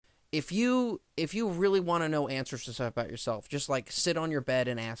if you really want to know answers to stuff about yourself, just like sit on your bed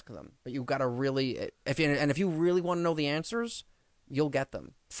and ask them. But you got to really, if you really want to know the answers, you'll get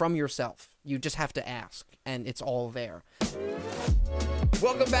them from yourself. You just have to ask, and it's all there.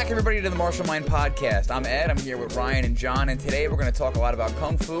 Welcome back, everybody, to the Martial Mind Podcast. I'm Ed. I'm here with Ryan and John, and today we're going to talk a lot about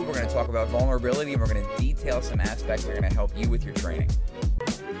Kung Fu. We're going to talk about vulnerability, and we're going to detail some aspects that are going to help you with your training.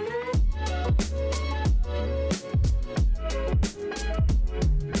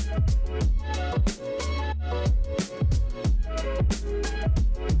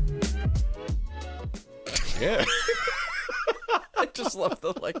 Yeah. I just love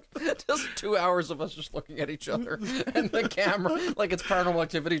just 2 hours of us just looking at each other and the camera, like it's Paranormal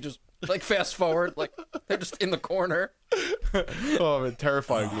Activity, just like fast forward, like they're just in the corner. Oh, a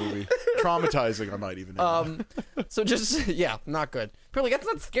terrifying movie. Traumatizing, I might even add. So just, yeah, not good. People are like, that's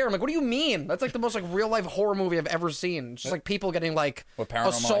not scary. I'm like, what do you mean? That's like the most like real life horror movie I've ever seen. It's just like people getting like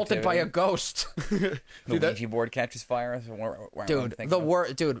assaulted by a ghost. The Ouija board catches fire. Dude, the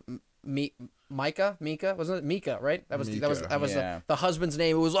word, dude. Mika, wasn't it Mika? Right? That was Yeah. the husband's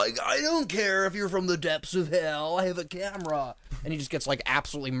name. It was like, I don't care if you're from the depths of hell. I have a camera, and he just gets like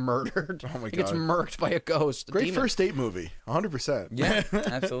absolutely murdered. Oh my He gets God. murked by a ghost. a Great demon. first date movie, 100%. Yeah,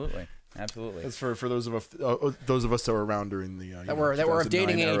 absolutely. Absolutely. That's for those of us that were around during the that were of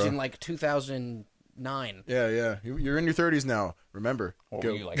dating 2009 age era. in like 2009. Yeah. You're in your 30s now. Remember. What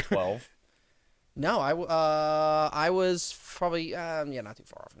were you, like 12? No, I was probably not too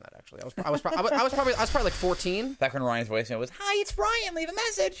far off from that actually. I was probably like 14. Back when Ryan's voice was, "Hi, it's Ryan. Leave a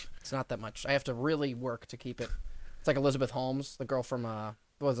message." It's not that much. I have to really work to keep it. It's like Elizabeth Holmes, the girl from what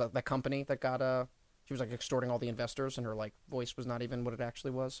was that company that got she was like extorting all the investors, and her like voice was not even what it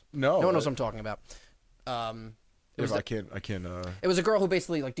actually was. No. one knows what I'm talking about. It was I can't. It was a girl who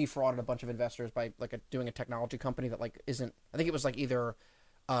basically like defrauded a bunch of investors by like doing a technology company that like isn't. I think it was like either.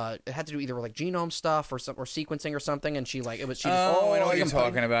 It had to do either with like genome stuff or sequencing or something, and she just I know what you're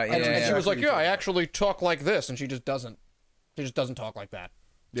talking about. Yeah, and she yeah. was like, I actually talk like this, and she just doesn't talk like that.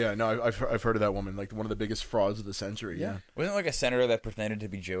 Yeah, no, I've heard of that woman, like one of the biggest frauds of the century. Yeah. Wasn't like a senator that pretended to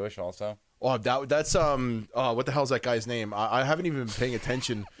be Jewish also? Oh, that's what the hell's that guy's name? I haven't even been paying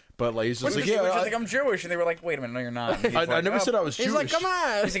attention, but like he's just like, I think I'm Jewish, and they were like, "Wait a minute, no, you're not." I never said I was Jewish. He's like, come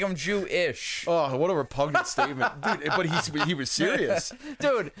on. He's like, "I'm Jewish." Oh, what a repugnant statement, dude! But he was serious,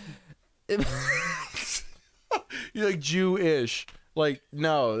 Dude. You're like Jewish. Like,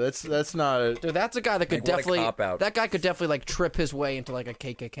 no, that's not it. Dude, that's a guy that could Like, what a definitely. cop-out. That guy could definitely like trip his way into like a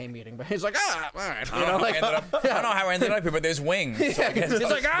KKK meeting, but he's like, all right, you know, like, I don't know how I ended up here, but there's wings. So I guess he's I'll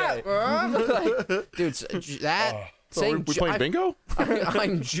like, stay. like, dude, that. So we playing bingo?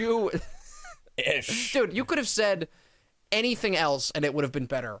 I'm Jew. Ish. Dude, you could have said anything else and it would have been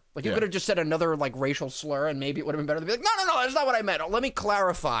better. Like, you Yeah. could have just said another like racial slur and maybe it would have been better. They'd be like, no, that's not what I meant. Let me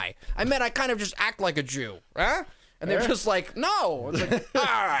clarify. I meant I kind of just act like a Jew. Huh? And they're just like, no. It's like, all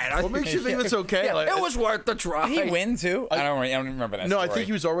right. What makes you think that's okay? Yeah, Like, it was worth the try. Did he win too? I don't remember that. no, story. I think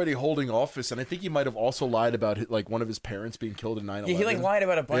he was already holding office, and I think he might have also lied about like one of his parents being killed in 9/11. Yeah, he like lied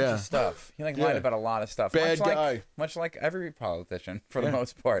about a bunch Yeah. of stuff. He like Yeah. lied about a lot of stuff. Bad much guy. Like, much like every politician for the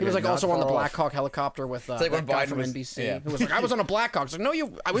most part. He was like not also on the far Black off. Hawk helicopter with like that when guy Biden from was- NBC yeah. who was like, I was on a Black Hawk. It's like, no,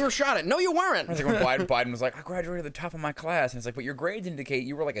 we were shot at. No, you weren't. It's like when Biden was like, I graduated at the top of my class, and it's like, but your grades indicate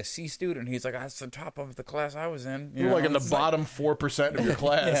you were like a C student. He's like, that's the top of the class I was in. You're like in the bottom 4% of your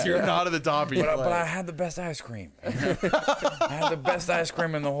class. You're not at the top of your But I class. had the best ice cream. I had the best ice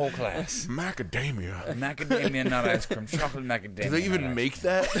cream in the whole class. Macadamia. Macadamia nut ice cream, chocolate macadamia. Do they even nut make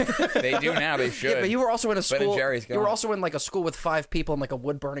that? ice cream. They do now. They should. Yeah, but you were also in a Ben and school. Jerry's You were going. also in like a school with 5 people and like a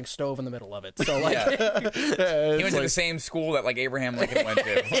wood burning stove in the middle of it. So like, He went to the same school that like Abraham Lincoln went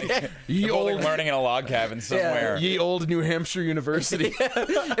to. Like, Ye they're both, like, old, learning in a log cabin somewhere. ye old New Hampshire University.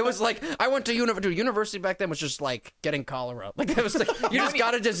 it was like I went to university back then was just like getting cholera. Like it was like you just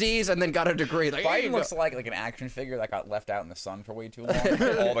got a disease and then got a degree. Like, here you Biden go. looks like an action figure that got left out in the sun for way too long.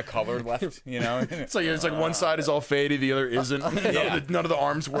 All the color left, you know. It's like one side is all faded, the other isn't. None of the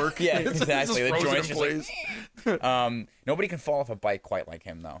arms work. Yeah, It's just exactly. The frozen joints in just place. nobody can fall off a bike quite like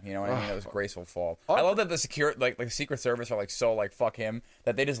him, though. You know what I mean? That was graceful fall. I love that the Secret Service are like so like fuck him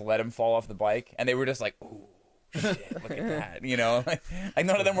that they just let him fall off the bike, and they were just like, ooh. Shit, look at that, you know. Like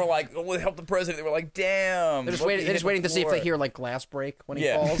none of them were like, "Oh, we'll help the president." They were like, "Damn." They're just waiting to see if they hear like glass break when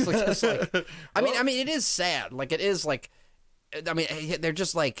he falls. Like, just like, I mean, it is sad. Like it is like, I mean, they're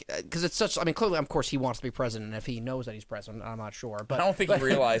just like because it's such. I mean, clearly, of course, he wants to be president. And if he knows that he's president, I'm not sure. But I don't think he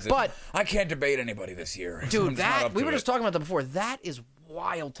realizes. But I can't debate anybody this year, dude, I'm just not that up we to were it. just talking about that before. That is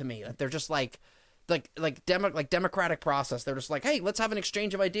wild to me. That they're just like democratic process. They're just like, hey, let's have an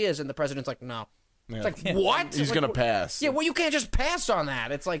exchange of ideas, and the president's like, no. It's like, what? He's Like, gonna pass. Yeah, well, you can't just pass on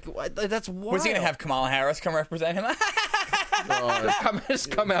that. It's like, that's wild. Was he gonna have Kamala Harris come represent him?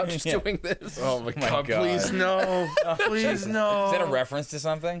 just come out just doing this? Oh my God. god! Please no! Please no! Is that a reference to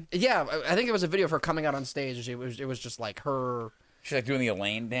something? Yeah, I think it was a video of her coming out on stage. It was just like her. She's like doing the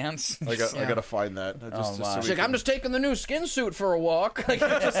Elaine dance. I gotta find that. She's like, I'm just taking the new skin suit for a walk. Like,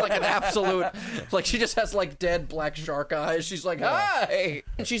 just like an absolute, like she just has like dead black shark eyes. She's like, hi.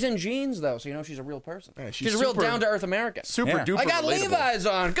 And she's in jeans though, so you know she's a real person. Yeah, she's a real down to earth American. Super duper. I got relatable. Levi's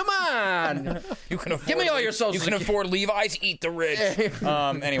on. Come on. You can afford. Give me all your social. You can afford Levi's. Eat the rich.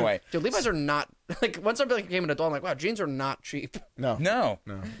 Anyway, Dude, Levi's are not like. Once I became an adult, I'm like, wow, jeans are not cheap. no.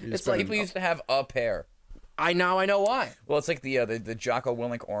 It's like People used to have a pair. I know why. Well, it's like the Jocko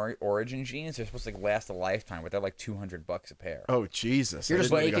Willink Origin jeans. They're supposed to like last a lifetime, but they're like $200 a pair. Oh Jesus! You're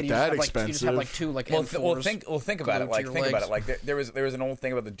just I didn't naked. know You that just have, like, expensive. you just have like two like think about it. glued Like to think your about it. legs. Like there was an old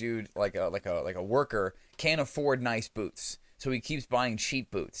thing about the dude like a worker can't afford nice boots, so he keeps buying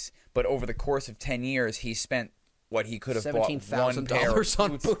cheap boots. But over the course of 10 years, he spent what he could have bought $17,000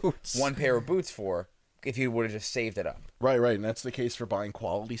 on boots. one pair of boots for if he would have just saved it up. Right, and that's the case for buying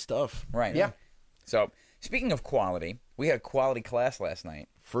quality stuff. Right. Yeah. So speaking of quality, we had a quality class last night.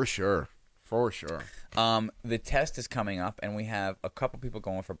 For sure. The test is coming up, and we have a couple people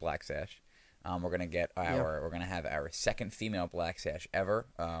going for Black Sash. We're gonna have our second female Black Sash ever,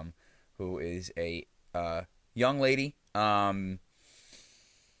 who is a young lady, not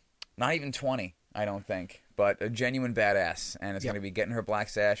even 20, I don't think, but a genuine badass, and it's gonna be getting her Black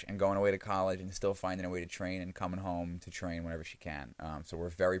Sash and going away to college and still finding a way to train and coming home to train whenever she can. So we're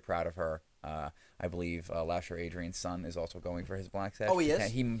very proud of her. I believe Lasher Adrian's son is also going for his Black Sash. Oh, he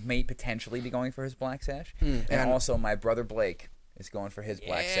is? He may potentially be going for his Black Sash. And also my brother Blake is going for his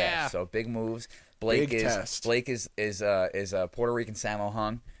Black Sash. So big moves. Blake is Puerto Rican Sammo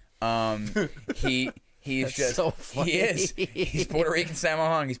Hung. He's just so funny. He is. He's Puerto Rican Sammo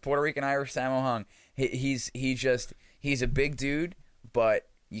Hung. He's Puerto Rican Irish Sammo Hung. He's a big dude, but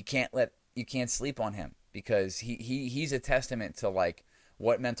you can't sleep on him because he's a testament to like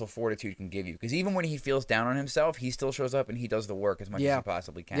what mental fortitude can give you. Because even when he feels down on himself, he still shows up and he does the work as much as he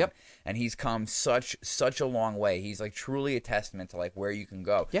possibly can. Yep. And he's come such a long way. He's like truly a testament to like where you can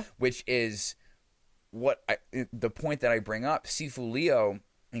go. Yeah. Which is the point that I bring up. Sifu Leo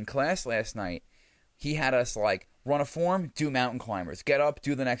in class last night, he had us like run a form, do mountain climbers, get up,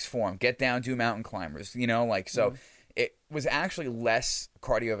 do the next form, get down, do mountain climbers. You know, like so. It was actually less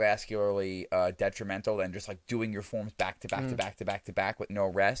cardiovascularly detrimental than just like doing your forms back to back to back to back to back with no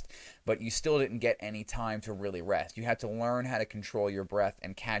rest. But you still didn't get any time to really rest. You had to learn how to control your breath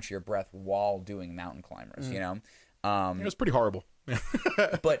and catch your breath while doing mountain climbers. You know, It was pretty horrible.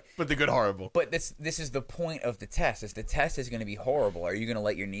 but the good horrible. But this is the point of the test. Is the test is going to be horrible. Are you going to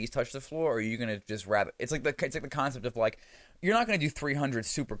let your knees touch the floor, or are you going to just rather? It's like the concept of like you're not going to do 300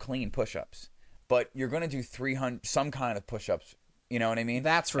 super clean push-ups. But you're going to do 300 some kind of push-ups. You know what I mean?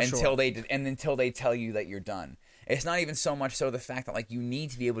 That's for sure. Until they tell you that you're done. It's not even so much so the fact that like you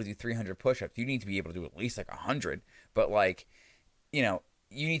need to be able to do 300 push-ups. You need to be able to do at least like 100. But like, you know,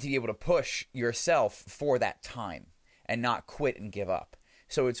 you need to be able to push yourself for that time and not quit and give up.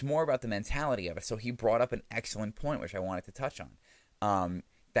 So it's more about the mentality of it. So he brought up an excellent point, which I wanted to touch on.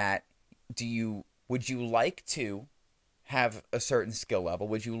 That would you like to have a certain skill level?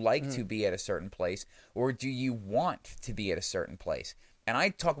 Would you like to be at a certain place, or do you want to be at a certain place? And I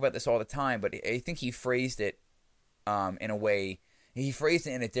talk about this all the time, but I think he phrased it in a way. He phrased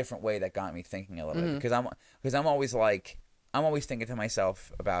it in a different way that got me thinking a little bit because I'm always thinking to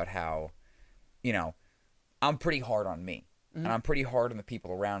myself about how, you know, I'm pretty hard on me. And I'm pretty hard on the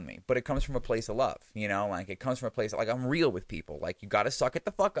people around me. But it comes from a place of love, you know? Like, it comes from a place, like, I'm real with people. Like, you got to suck it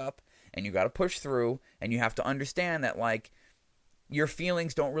the fuck up, and you got to push through, and you have to understand that, like, your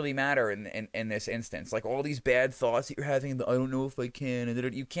feelings don't really matter in this instance. Like, all these bad thoughts that you're having, I don't know if I can,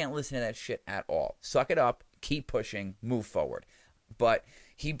 and you can't listen to that shit at all. Suck it up, keep pushing, move forward. But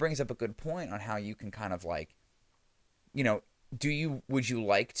he brings up a good point on how you can kind of, like, you know, would you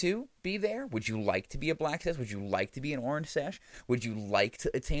like to be there? Would you like to be a Black Sash? Would you like to be an Orange Sash? Would you like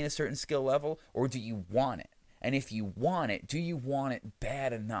to attain a certain skill level? Or do you want it? And if you want it, do you want it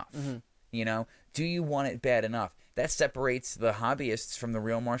bad enough? You know, do you want it bad enough? That separates the hobbyists from the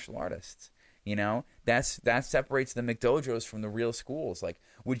real martial artists. You know, that separates the McDojos from the real schools. Like,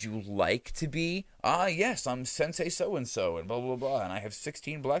 would you like to be, yes, I'm Sensei so-and-so and blah, blah, blah, and I have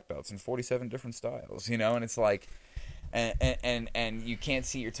 16 black belts in 47 different styles, you know? And it's like, and you can't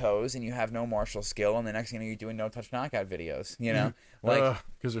see your toes, and you have no martial skill, and the next thing you're doing no-touch knockout videos, you know? Like,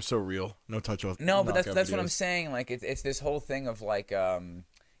 because they're so real. No touch. No, but that's what I'm saying. Like, it's this whole thing of, like,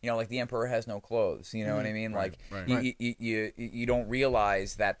 like the emperor has no clothes. You know what I mean? Right, Like right. you don't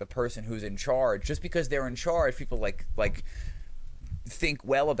realize that the person who's in charge, just because they're in charge, people like think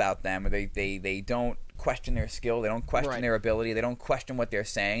well about them, or they don't question their skill, they don't question their ability, they don't question what they're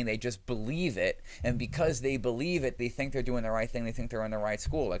saying, they just believe it, and because they believe it, they think they're doing the right thing, they think they're in the right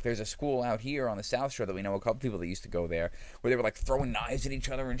school. Like there's a school out here on the South Shore that we know a couple people that used to go there, where they were like throwing knives at each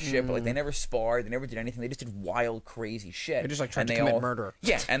other and shit, but like they never sparred, they never did anything, they just did wild crazy shit. They just like tried to commit murder.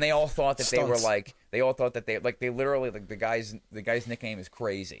 Yeah, and they all thought that they were Stunts. like, they literally, like the guy's nickname is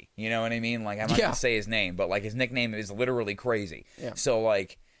Crazy. You know what I mean? Like I'm not gonna say his name, but like his nickname is literally Crazy. Yeah. So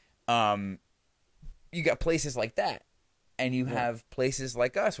like, you got places like that, and you have places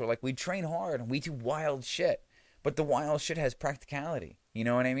like us where like we train hard and we do wild shit, but the wild shit has practicality. You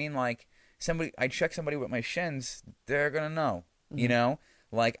know what I mean? Like I check somebody with my shins, they're gonna know. You know,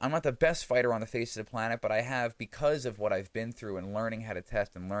 like I'm not the best fighter on the face of the planet, but I have, because of what I've been through and learning how to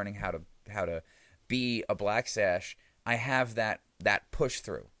test and learning how to be a black sash, I have that push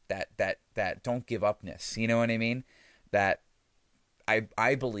through, that don't give upness. You know what I mean? That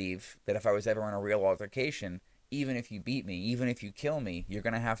I believe that if I was ever in a real altercation, even if you beat me, even if you kill me,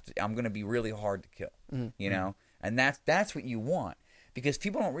 I'm gonna be really hard to kill. You know, and that's what you want, because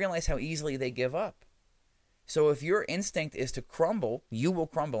people don't realize how easily they give up. So if your instinct is to crumble, you will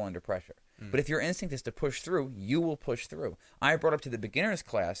crumble under pressure. But if your instinct is to push through, you will push through. I brought up to the beginners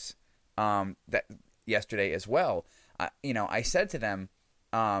class that yesterday as well. I said to them,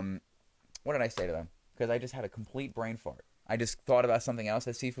 what did I say to them? Because I just had a complete brain fart. I just thought about something else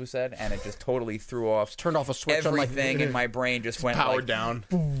that Sifu said, and it just totally threw off. Turned off a switch. Everything in my brain just went Powered like, down.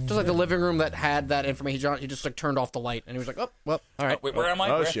 Just like the living room that had that information. He just like turned off the light, and he was like, "Oh, well, all right." Wait, where am I?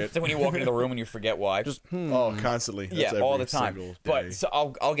 Oh, Where? shit. It's like when you walk into the room and you forget why. Just Oh, constantly. That's all every the time. single day. But so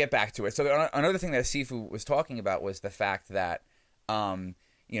I'll get back to it. So another thing that Sifu was talking about was the fact that,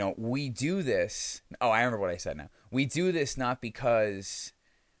 we do this. Oh, I remember what I said now. We do this not because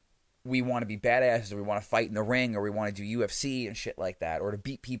we want to be badasses, or we want to fight in the ring, or we want to do UFC and shit like that, or to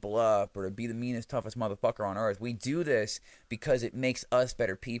beat people up, or to be the meanest, toughest motherfucker on earth. We do this because it makes us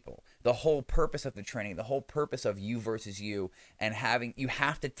better people. The whole purpose of the training, the whole purpose of you versus you, and you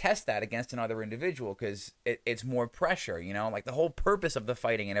have to test that against another individual, because it's more pressure, like the whole purpose of the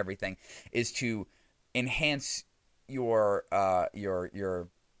fighting and everything is to enhance your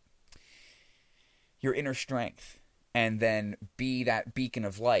inner strength, and then be that beacon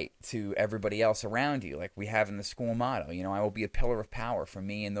of light to everybody else around you, like we have in the school motto. I will be a pillar of power for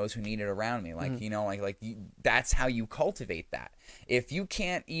me and those who need it around me. Like that's how you cultivate that. If you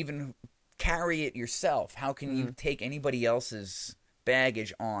can't even carry it yourself, how can you take anybody else's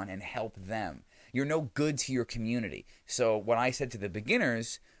baggage on and help them? You're no good to your community. So what I said to the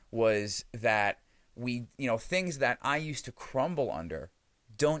beginners was that things that I used to crumble under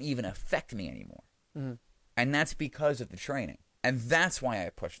don't even affect me anymore. And that's because of the training. And that's why I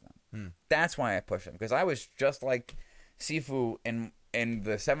push them. That's why I push them. Because I was just like Sifu in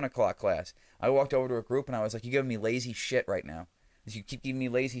the 7 o'clock class. I walked over to a group and I was like, "You're giving me lazy shit right now. If you keep giving me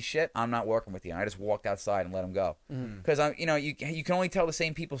lazy shit, I'm not working with you." And I just walked outside and let them go. Because you can only tell the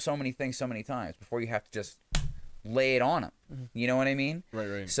same people so many things so many times before you have to just lay it on them. You know what I mean?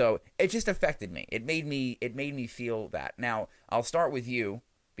 Right. So it just affected me. It made me feel that. Now I'll start with you,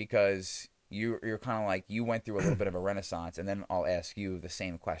 because you're kind of like, you went through a little bit of a renaissance, and then I'll ask you the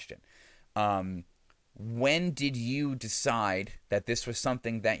same question. When did you decide that this was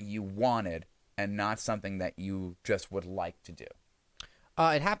something that you wanted and not something that you just would like to do?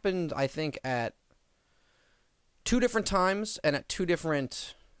 It happened, I think, at 2 different times and at 2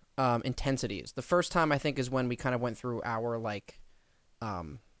 different intensities. The first time, I think, is when we kind of went through our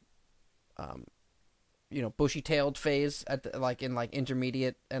bushy-tailed phase at in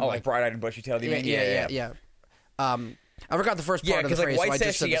intermediate and like bright-eyed and bushy-tailed. Yeah. I forgot the first part of the phrase. Like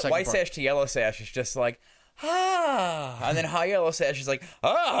white sash to yellow sash is just like, and then high yellow sash is like,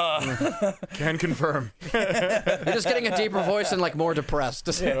 Can confirm. You're just getting a deeper voice and like more depressed.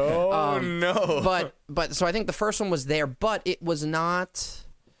 No. But so I think the first one was there, but it was not.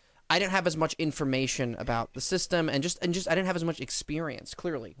 I didn't have as much information about the system, and just I didn't have as much experience.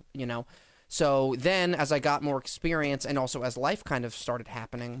 Clearly, So then, as I got more experience, and also as life kind of started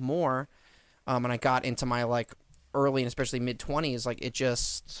happening more, and I got into my early and especially mid-20s,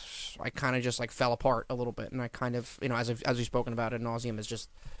 I kind of just fell apart a little bit, and I kind of, as we've spoken about ad nauseum, has just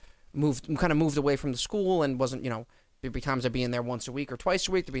moved away from the school, and wasn't, there'd be times I'd be in there once a week or twice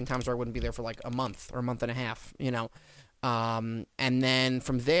a week. There'd be times where I wouldn't be there for a month or a month and a half, and then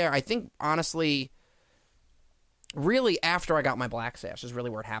from there, I think honestly, really after I got my black sash is really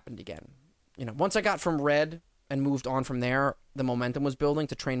where it happened again. Once I got from red and moved on from there, the momentum was building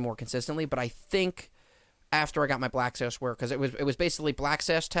to train more consistently. But I think after I got my Black Sash work, because it was basically Black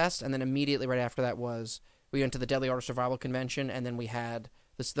Sash test, and then immediately right after that we went to the Deadly Art of Survival convention, and then we had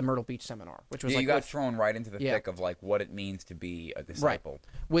the Myrtle Beach seminar, which was you got thrown right into the thick of like what it means to be a disciple.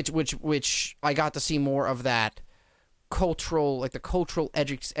 Right. Which I got to see more of that cultural, like the cultural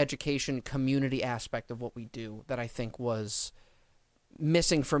education community aspect of what we do that I think was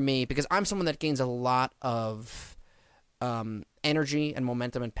missing for me, because I'm someone that gains a lot of energy and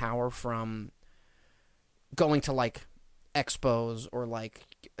momentum and power from going to like expos or like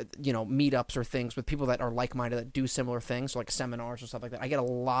meetups or things with people that are like-minded that do similar things, so like seminars or stuff like that. I get a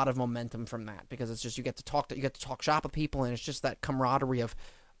lot of momentum from that because it's just you get to talk shop with people, and it's just that camaraderie of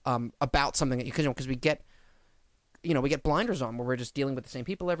about something that because we get blinders on where we're just dealing with the same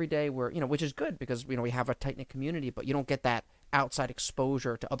people every day, which is good because we have a tight-knit community, but you don't get that outside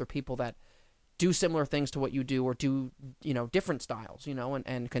exposure to other people that do similar things to what you do or do different styles,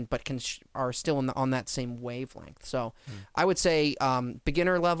 are still on that same wavelength. So I would say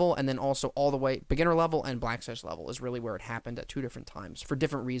beginner level, and then also all the way beginner level and Black Sash level is really where it happened at two different times for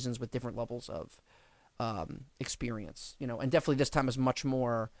different reasons with different levels of experience, and definitely this time is much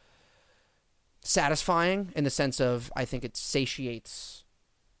more satisfying in the sense of I think it satiates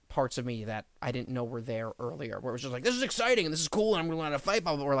parts of me that I didn't know were there earlier, where it was just like, this is exciting and this is cool and I'm going to fight,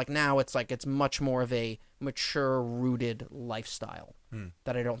 but we're like, now it's like it's much more of a mature, rooted lifestyle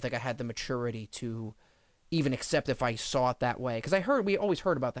that I don't think I had the maturity to even accept if I saw it that way. Because we always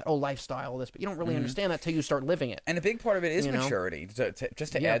heard about that, lifestyle, this, but you don't really understand that till you start living it. And a big part of it is maturity.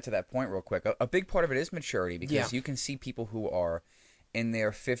 Just to add to that point real quick, a big part of it is maturity because you can see people who are in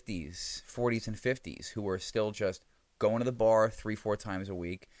their 40s and 50s who are still just going to the bar 3-4 times a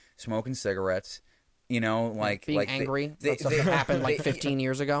week, smoking cigarettes, being angry. That's something that happened like 15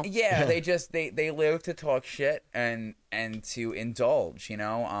 years ago. Yeah, they live to talk shit and to indulge.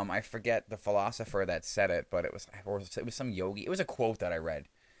 I forget the philosopher that said it, but it was some yogi. It was a quote that I read.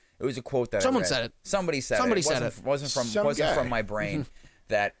 Someone said it. Somebody said it. It wasn't from my brain.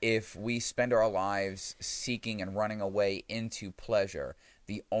 That if we spend our lives seeking and running away into pleasure,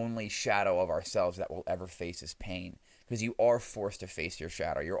 the only shadow of ourselves that we'll ever face is pain. Because you are forced to face your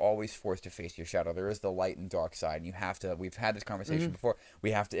shadow. You're always forced to face your shadow. There is the light and dark side. And you have to, we've had this conversation before,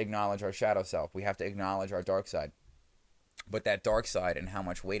 we have to acknowledge our shadow self. We have to acknowledge our dark side. But that dark side and how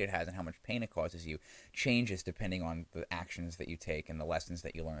much weight it has and how much pain it causes you changes depending on the actions that you take and the lessons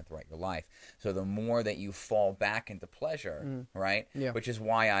that you learn throughout your life. So the more that you fall back into pleasure, right? Yeah. Which is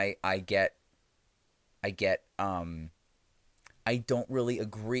why I don't really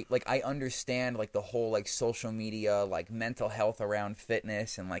agree. Like, I understand, like, the whole, like, social media, like, mental health around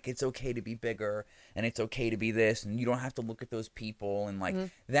fitness and, like, it's okay to be bigger and it's okay to be this and you don't have to look at those people. And, like,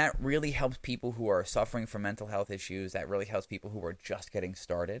 that really helps people who are suffering from mental health issues. That really helps people who are just getting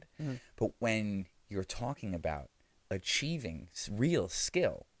started. But when you're talking about achieving real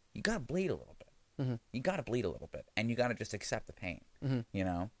skill, you got to bleed a little bit. You got to bleed a little bit. And you got to just accept the pain,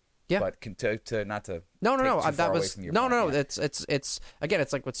 Yeah, but to not to no. That was no. It's again,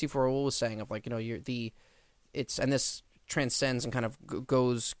 it's like what C4O was saying of like and this transcends and kind of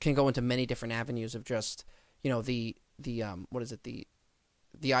can go into many different avenues of just what is it,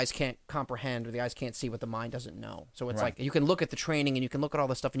 the eyes can't comprehend or the eyes can't see what the mind doesn't know. So it's like you can look at the training and you can look at all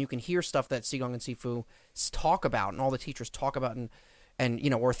this stuff and you can hear stuff that Qigong and Sifu talk about and all the teachers talk about and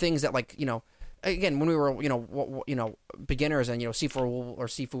or things that again, when we were, beginners and,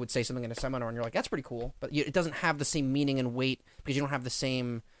 Sifu would say something in a seminar and you're like, that's pretty cool. But it doesn't have the same meaning and weight because you don't have the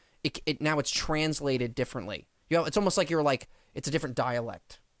same, now it's translated differently. It's almost like it's a different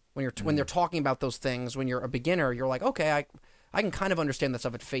dialect. When they're talking about those things, when you're a beginner, you're like, okay, I can kind of understand that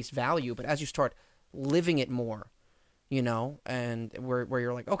stuff at face value. But as you start living it more, and where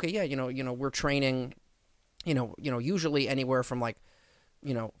you're like, okay, yeah, we're training, usually anywhere from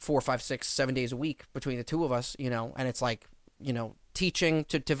 4, 5, 6, 7 days a week between the two of us, and it's like, teaching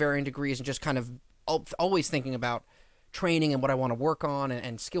to varying degrees and just kind of always thinking about training and what I want to work on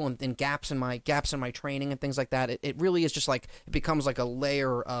and skill and gaps in my training and things like that. It really is just like, it becomes like a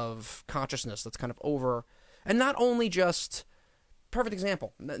layer of consciousness that's kind of over, and not only just, perfect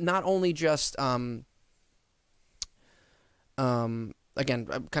example, not only just, again,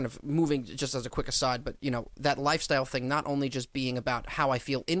 I'm kind of moving just as a quick aside, but, that lifestyle thing, not only just being about how I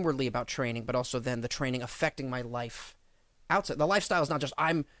feel inwardly about training, but also then the training affecting my life outside. The lifestyle is not just,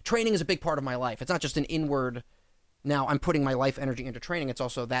 training is a big part of my life. It's not just an inward, now I'm putting my life energy into training. It's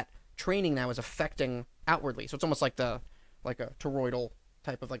also that training now is affecting outwardly. So it's almost like a toroidal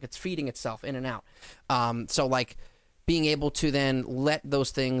type of, it's feeding itself in and out. So being able to then let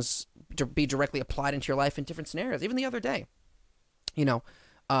those things be directly applied into your life in different scenarios. Even the other day, you know,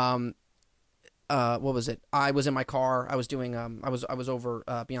 what was it? I was in my car. I was doing. I was over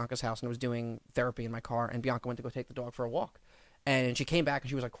Bianca's house and I was doing therapy in my car. And Bianca went to go take the dog for a walk, and she came back and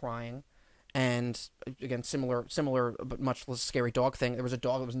she was like crying. And again, similar but much less scary dog thing. There was a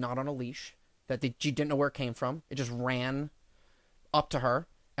dog that was not on a leash that she didn't know where it came from. It just ran up to her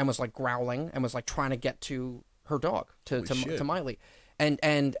and was like growling and was like trying to get to her dog to Miley.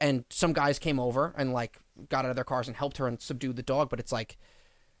 And some guys came over and like got out of their cars and helped her and subdued the dog. But it's like,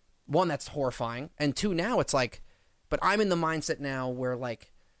 one, that's horrifying, and two, now it's like, but I'm in the mindset now where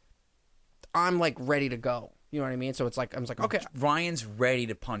like I'm like ready to go. You know what I mean? So it's like I'm like, okay, Ryan's ready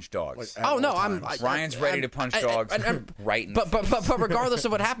to punch dogs. Oh no, Ryan's ready to punch dogs right in but regardless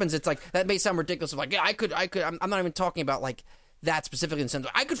of what happens, it's like that may sound ridiculous. Of like, yeah, I could. I'm not even talking about like that specifically in the sense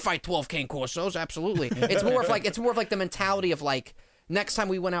of, I could fight 12 cane corsos. Absolutely, it's more of like the mentality of like, next time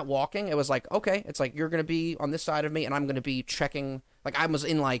we went out walking, it was like, okay, it's like you're gonna be on this side of me, and I'm gonna be checking. Like I was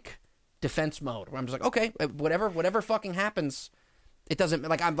in like defense mode where I'm just like, okay, whatever fucking happens. It doesn't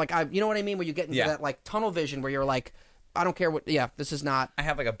like you know what I mean, where you get into that like tunnel vision where you're like, I don't care what. Yeah, this is not. I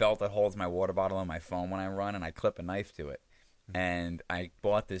have like a belt that holds my water bottle and my phone when I run, and I clip a knife to it. And I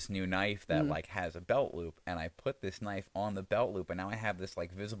bought this new knife that like has a belt loop, and I put this knife on the belt loop, and now I have this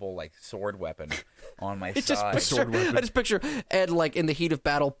like visible like sword weapon on my side. I just picture Ed like in the heat of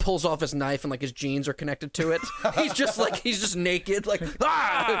battle pulls off his knife and like his jeans are connected to it. He's just naked like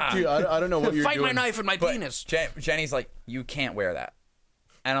ah. Dude, I don't know what you're fight doing. my knife and my penis. Jenny's like, you can't wear that.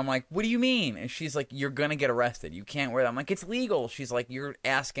 And I'm like, what do you mean? And she's like, you're going to get arrested. You can't wear that. I'm like, it's legal. She's like, you're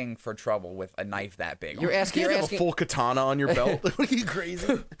asking for trouble with a knife that big. You're asking. You have a full katana on your belt. What are you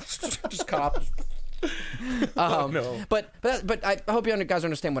crazy? Just cop. No. But I hope you guys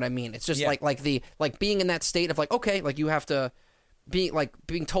understand what I mean. It's just like being in that state of like, okay, like you have to be like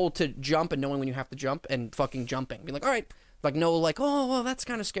being told to jump and knowing when you have to jump and fucking jumping. Being like, all right. Like, no, like, oh, well, that's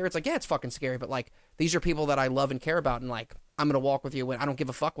kind of scary. It's like, yeah, it's fucking scary, but, like, these are people that I love and care about, and, like, I'm going to walk with you, and I don't give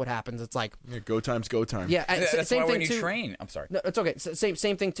a fuck what happens. It's like... Yeah, go time's go time. Yeah, that's same why thing when you too, train... I'm sorry. No, it's okay.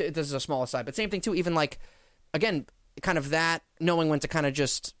 Same thing, too. This is a small aside, but same thing, too, even, like, again, kind of that, knowing when to kind of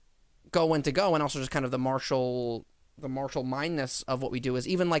just go when to go, and also just kind of the martial mindness of what we do is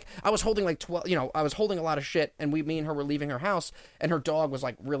even like I was holding like 12, you know, I was holding a lot of shit, and me and her were leaving her house, and her dog was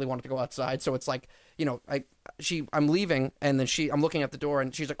like really wanted to go outside, so it's like, you know, I'm leaving, and then I'm looking at the door,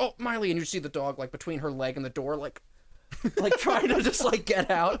 and she's like, oh, Miley, and you see the dog like between her leg and the door, like trying to just like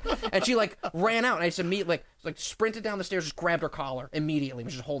get out, and she like ran out, and I just immediately like sprinted down the stairs, just grabbed her collar immediately,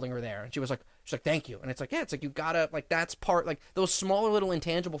 was just holding her there, and she's like thank you, and it's like, yeah, it's like you gotta like that's part like those smaller little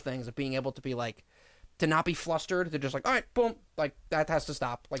intangible things of being able to be like, to not be flustered, to just like, all right, boom, like that has to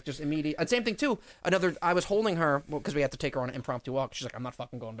stop, like just immediate. And same thing too. I was holding her because we had to take her on an impromptu walk. She's like, I'm not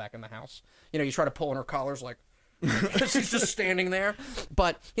fucking going back in the house. You know, you try to pull on her collars, like she's just standing there.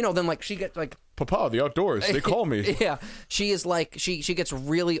 But you know, then like she gets like, Papa, the outdoors, they call me. Yeah, she is like she gets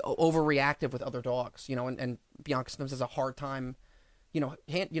really overreactive with other dogs. You know, and Bianca sometimes has a hard time. You know,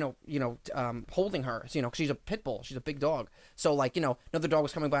 holding her. You know, 'cause she's a pit bull. She's a big dog. So like, you know, another dog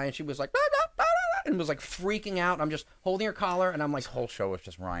was coming by, and she was like, and was like freaking out. I'm just holding her collar, and I'm like, this whole show was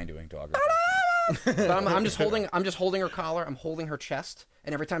just Ryan doing dog. But I'm just holding her collar. I'm holding her chest,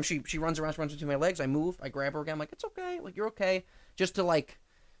 and every time she runs into my legs, I move, I grab her again. I'm like, it's okay, like you're okay, just to like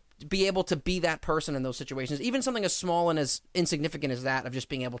be able to be that person in those situations. Even something as small and as insignificant as that, of just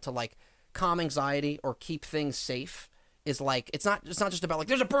being able to like calm anxiety or keep things safe, is like it's not just about like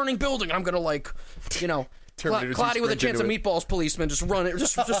there's a burning building and I'm gonna like, you know. Cloudy with a chance of meatballs policeman just run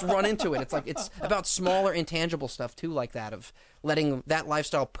into it. It's like it's about smaller intangible stuff too, like that, of letting that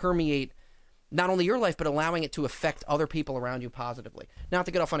lifestyle permeate not only your life but allowing it to affect other people around you positively. Not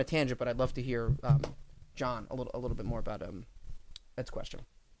to get off on a tangent, but I'd love to hear John a little bit more about Ed's question.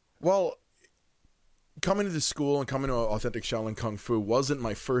 Well, coming to the school and coming to Authentic Shaolin Kung Fu wasn't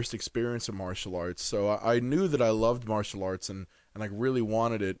my first experience of martial arts, so I knew that I loved martial arts and like really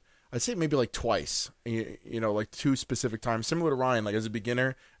wanted it. I'd say maybe like twice, you know, like two specific times, similar to Ryan, like as a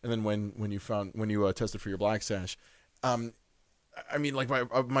beginner, and then when you tested for your black sash. I mean, like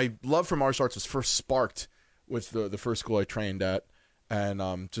my love for martial arts was first sparked with the first school I trained at,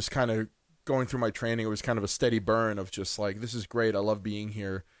 and just kind of going through my training, it was kind of a steady burn of just like, this is great, I love being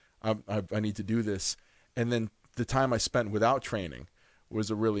here, I need to do this, and then the time I spent without training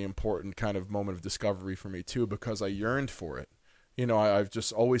was a really important kind of moment of discovery for me too, because I yearned for it. You know, I've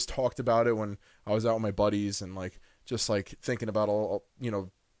just always talked about it when I was out with my buddies and like just like thinking about all, you know,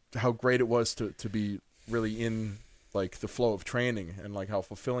 how great it was to be really in like the flow of training and like how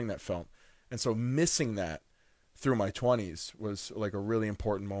fulfilling that felt. And so missing that through my 20s was like a really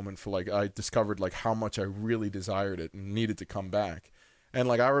important moment for like I discovered like how much I really desired it and needed to come back. And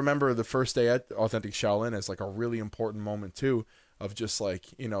like I remember the first day at Authentic Shaolin as like a really important moment too, of just like,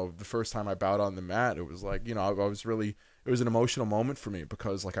 you know, the first time I bowed on the mat. It was like, you know, I was really, it was an emotional moment for me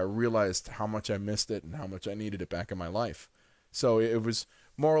because like I realized how much I missed it and how much I needed it back in my life. So it was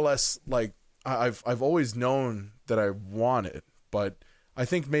more or less like I've always known that I want it, but I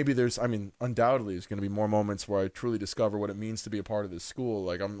think maybe there's, I mean, undoubtedly there's going to be more moments where I truly discover what it means to be a part of this school.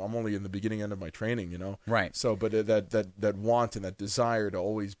 Like I'm only in the beginning end of my training, you know? Right. So, but that want and that desire to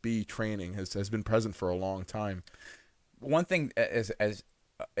always be training has been present for a long time. One thing as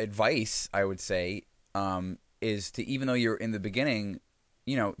advice, I would say, is to, even though you're in the beginning,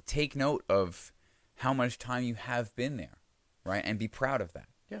 you know, take note of how much time you have been there, right? And be proud of that.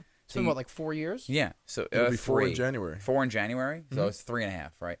 Yeah. It's been, what, like 4 years? Yeah. So It'll be 4 in 3. January. 4 in January? So it's 3.5,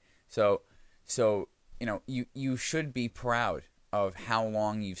 right? So, you know, you should be proud of how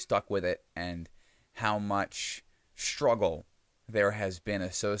long you've stuck with it and how much struggle there has been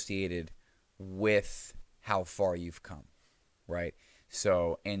associated with how far you've come, right?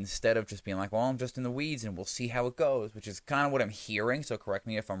 So instead of just being like, well, I'm just in the weeds and we'll see how it goes, which is kind of what I'm hearing, so correct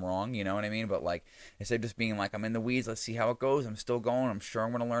me if I'm wrong, you know what I mean? But like, instead of just being like, I'm in the weeds, let's see how it goes, I'm still going, I'm sure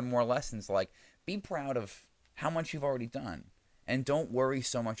I'm going to learn more lessons, like, be proud of how much you've already done. And don't worry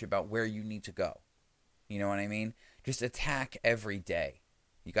so much about where you need to go. You know what I mean? Just attack every day.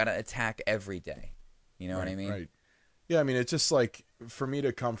 You got to attack every day. You know what I mean? Right. Yeah, I mean, it's just like, for me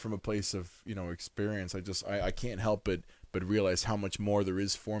to come from a place of, you know, experience, I can't help but realize how much more there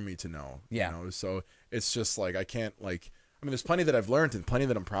is for me to know. Yeah. You know? So it's just like, I can't like, I mean, there's plenty that I've learned and plenty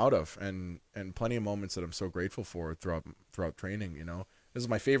that I'm proud of and plenty of moments that I'm so grateful for throughout training, you know. This is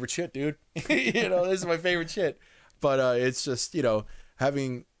my favorite shit, dude. You know, this is my favorite shit. But it's just, you know,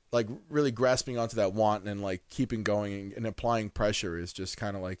 having like really grasping onto that want and like keeping going and applying pressure is just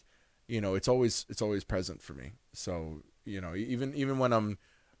kind of like, you know, it's always present for me. So, you know, even when I'm,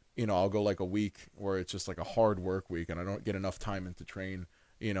 you know, I'll go like a week where it's just like a hard work week and I don't get enough time in to train,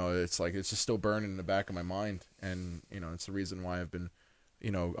 you know, it's like, it's just still burning in the back of my mind. And, you know, it's the reason why I've been,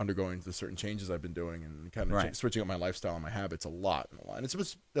 you know, undergoing the certain changes I've been doing and kind of switching up my lifestyle and my habits a lot. And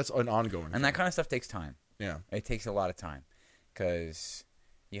that's an ongoing thing. And that kind of stuff takes time. Yeah. It takes a lot of time because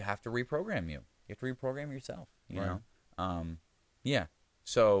you have to reprogram you. You have to reprogram yourself, you know? Yeah.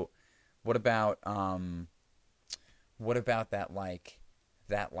 So what about that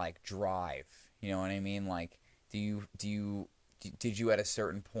drive? You know what I mean? Like, did you at a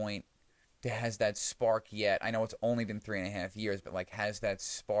certain point, has that spark yet? I know it's only been 3.5 years, but like, has that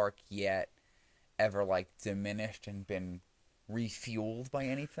spark yet ever like diminished and been refueled by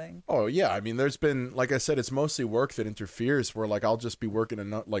anything? Oh yeah, I mean, there's been, like I said, it's mostly work that interferes. Where like I'll just be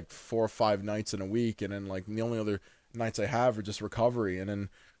working like 4 or 5 nights in a week, and then like the only other nights I have are just recovery. And then,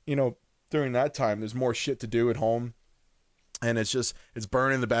 you know, during that time, there's more shit to do at home, and it's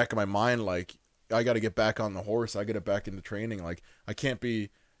burning in the back of my mind. Like, I got to get back on the horse. I got to get back into training. Like, I can't be,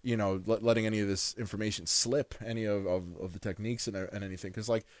 you know, letting any of this information slip, any of the techniques and anything. Because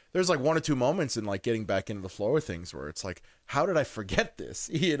like, there's like 1 or 2 moments in like getting back into the flow of things where it's like, how did I forget this?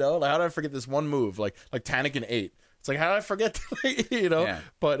 You know, like, how did I forget this one move? Like Tanakin 8. It's like, how did I forget? You know, yeah.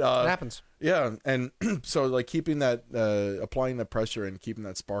 But it happens. Yeah, and so like keeping that, applying that pressure and keeping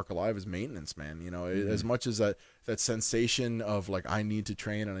that spark alive is maintenance, man. You know, as much as that sensation of like, I need to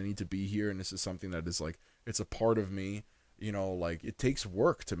train and I need to be here, and this is something that is like, it's a part of me. You know, like, it takes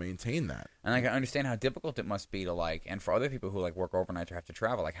work to maintain that. And I can understand how difficult it must be to like, and for other people who like work overnight or have to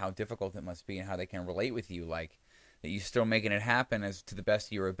travel, like how difficult it must be and how they can relate with you, like that you're still making it happen as to the best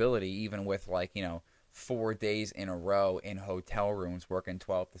of your ability, even with like, you know, 4 days in a row in hotel rooms, working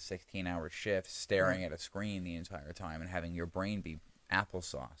 12 to 16 hour shifts, staring at a screen the entire time and having your brain be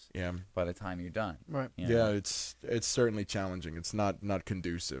applesauce. Yeah. By the time you're done. Right. You know? Yeah, it's certainly challenging. It's not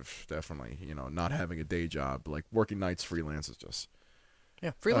conducive, definitely. You know, not having a day job, like working nights freelance is just.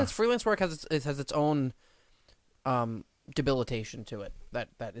 Yeah, freelance work has its own debilitation to it that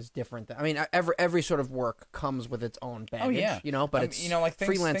is different. I mean, every sort of work comes with its own baggage. Oh, yeah. You know, but it's, you know, like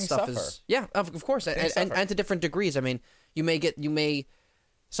freelance stuff suffer. is of course, and to different degrees. I mean,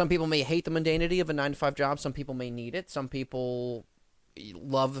 some people may hate the mundanity of a 9-to-5 job. Some people may need it. Some people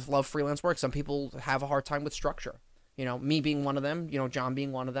love freelance work. Some people have a hard time with structure. You know, me being one of them. You know, John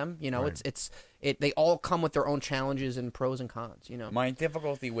being one of them. You know, Right. They all come with their own challenges and pros and cons. You know, My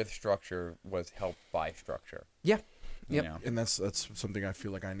difficulty with structure was helped by structure. yeah. You Yep. know? And that's something I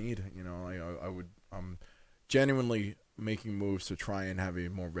feel like I need. You know, I would genuinely making moves to try and have a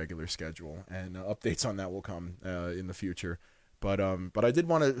more regular schedule, and updates on that will come in the future. But I did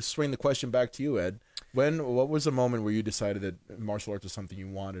want to swing the question back to you, Ed. What was the moment where you decided that martial arts was something you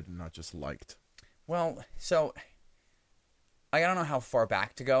wanted and not just liked? Well, so I don't know how far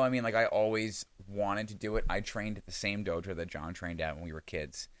back to go. I mean, like, I always wanted to do it. I trained at the same dojo that John trained at when we were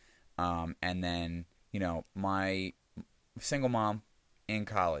kids. And then, you know, my single mom in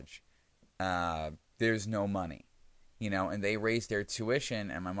college, there's no money, you know, and they raised their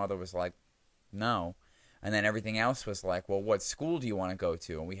tuition, and my mother was like, no. And then everything else was like, well, what school do you want to go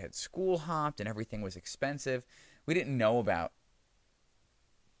to? And we had school hopped, and everything was expensive. We didn't know about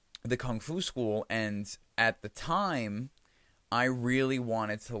the Kung Fu school, and at the time, I really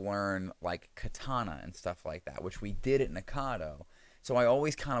wanted to learn, like, katana and stuff like that, which we did at Nakado. So I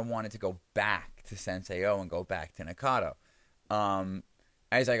always kind of wanted to go back to Sensei-O and go back to Nakado.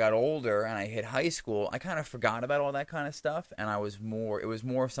 As I got older and I hit high school, I kind of forgot about all that kind of stuff, and it was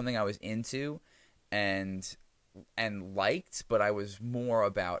more of something I was into and liked, but I was more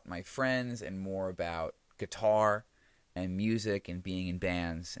about my friends and more about guitar and music and being in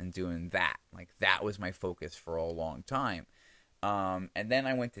bands and doing that. Like, that was my focus for a long time. And then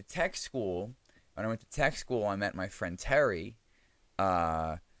I went to tech school. When I went to tech school, I met my friend Terry,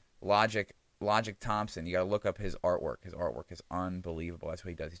 Logic Thompson. You got to look up his artwork. His artwork is unbelievable. That's what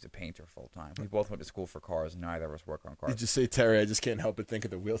he does. He's a painter full time. We both went to school for cars. Neither of us work on cars. You just say Terry. I just can't help but think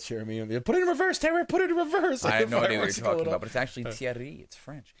of the wheelchair meme. Put it in reverse, Terry. Put it in reverse. I have no idea what you're talking about, but it's actually Thierry. It's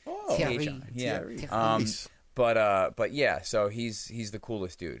French. Oh, Thierry. Yeah. Thierry. But yeah. So he's the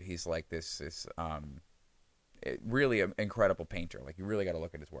coolest dude. He's like this really an incredible painter. Like, you really got to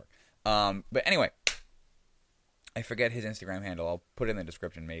look at his work. But anyway, I forget his Instagram handle. I'll put it in the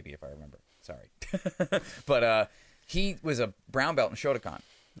description maybe if I remember. Sorry. But he was a brown belt in Shotokan.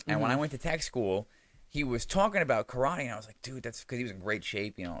 And when I went to tech school, he was talking about karate, and I was like, dude, that's because he was in great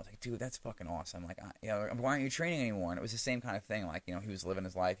shape. You know, I was like, dude, that's fucking awesome. Like, you know, why aren't you training anymore? And it was the same kind of thing. Like, you know, he was living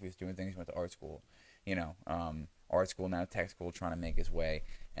his life. He was doing things. He went to art school. You know, art school, now tech school, trying to make his way,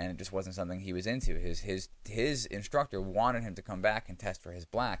 and it just wasn't something he was into. His instructor wanted him to come back and test for his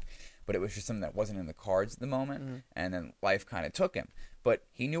black, but it was just something that wasn't in the cards at the moment, and then life kind of took him. But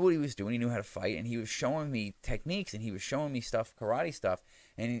he knew what he was doing, he knew how to fight, and he was showing me techniques, and he was showing me stuff, karate stuff,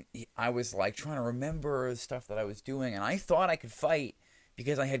 and I was like trying to remember the stuff that I was doing, and I thought I could fight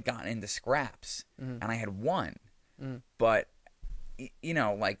because I had gotten into scraps, and I had won, but you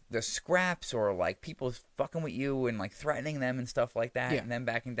know, like the scraps or like people fucking with you and like threatening them and stuff like that, and then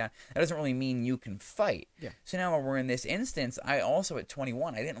backing down, that doesn't really mean you can fight. So now we're in this instance. I also, at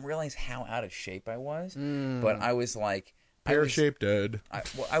 21, I didn't realize how out of shape I was, but I was like pear-shaped dead.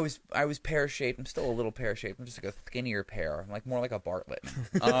 I was pear-shaped. I'm still a little pear-shaped. I'm just like a skinnier pear. I'm like more like a Bartlett.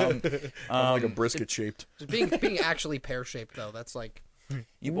 I'm like a brisket-shaped. Being actually pear-shaped, though, that's like... So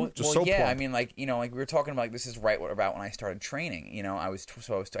yeah, plump. I mean, like, you know, like we were talking about, like, this is right about when I started training. You know, I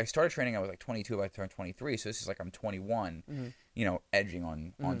started training, I was like 22, I turned 23, so this is like I'm 21, you know, edging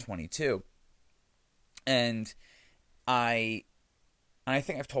on 22. And I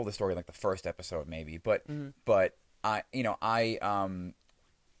think I've told the story in like the first episode maybe, but I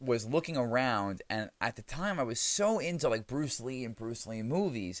was looking around, and at the time I was so into like Bruce Lee and Bruce Lee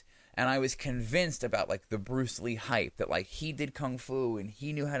movies, and I was convinced about like the Bruce Lee hype that like he did kung fu and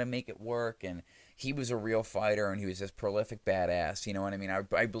he knew how to make it work, and he was a real fighter and he was this prolific badass, you know what I mean?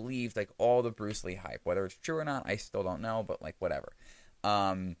 I believed like all the Bruce Lee hype. Whether it's true or not, I still don't know, but like whatever.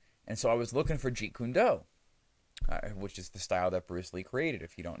 And so I was looking for Jeet Kune Do, which is the style that Bruce Lee created,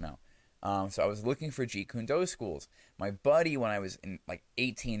 if you don't know. So I was looking for Jeet Kune Do schools. My buddy, when I was in like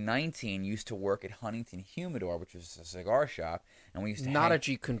 18, 19, used to work at Huntington Humidor, which was a cigar shop, and we used to Not a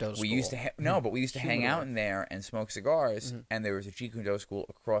Jeet Kune Do school. We used to but we used to hang out in there and smoke cigars, and there was a Jeet Kune Do school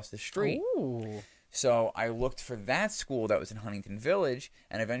across the street. Ooh. So I looked for that school that was in Huntington Village,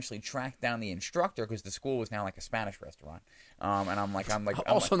 and eventually tracked down the instructor because the school was now like a Spanish restaurant. And I'm like,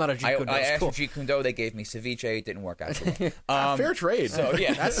 Also not a Jeet Kune Do I asked school. for Jeet Kune Do, they gave me ceviche. It didn't work out too well. Fair trade. So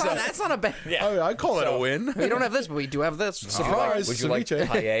yeah, That's not a bad... yeah. I call it a win. We don't have this, but we do have this. Surprise, Would you like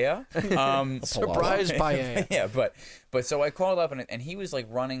ceviche. paella? Surprise paella. Yeah, but so I called up, and he was like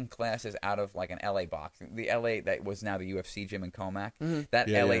running classes out of like an LA boxing, the LA that was now the UFC gym in Comac. That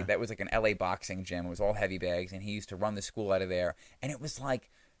Yeah, LA yeah. that was like an LA boxing gym. It was all heavy bags, and he used to run the school out of there. And it was like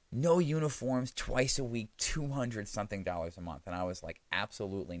no uniforms, twice a week, $200 something a month, and I was like,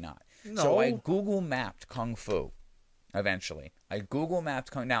 absolutely not. So I Google mapped Kung Fu. Eventually, I Google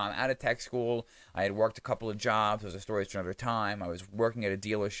mapped Kung. Now I'm out of tech school. I had worked a couple of jobs. It was a story for another time. I was working at a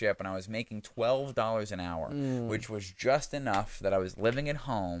dealership, and I was making $12 an hour, which was just enough that I was living at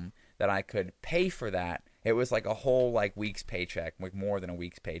home that I could pay for that. It was like a whole like week's paycheck, like more than a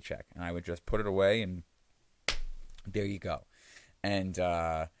week's paycheck, and I would just put it away, and there you go. And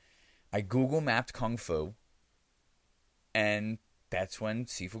I Google mapped Kung Fu, and that's when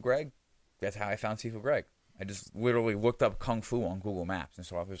Sifu Greg. That's how I found Sifu Greg. I just literally looked up Kung Fu on Google Maps and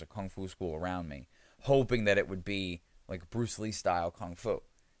saw if there's a Kung Fu school around me, hoping that it would be like Bruce Lee style Kung Fu,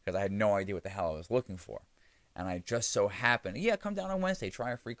 because I had no idea what the hell I was looking for. And I just so happened, come down on Wednesday,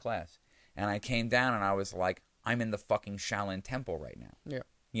 try a free class. And I came down and I was like, I'm in the fucking Shaolin Temple right now. Yeah.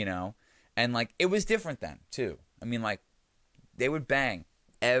 You know? And like, it was different then, too. I mean, like, they would bang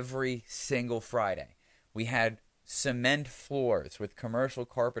every single Friday. We had cement floors with commercial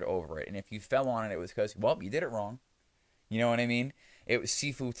carpet over it. And if you fell on it, it was because, well, you did it wrong. You know what I mean? It was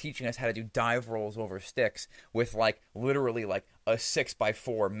Sifu teaching us how to do dive rolls over sticks with, like, literally, like, a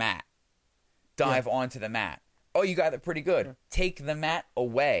 6x4 mat. Dive onto the mat. Oh, you got it pretty good. Yeah. Take the mat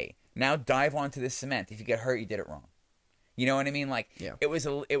away. Now dive onto the cement. If you get hurt, you did it wrong. You know what I mean? Like, it was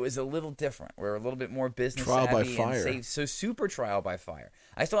a little different. We're a little bit more business trial savvy by fire. And safe. So super trial by fire.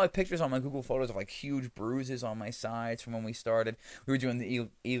 I still have pictures on my Google Photos of like huge bruises on my sides from when we started. We were doing the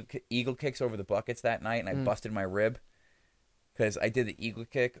eagle kicks over the buckets that night, and I busted my rib because I did the eagle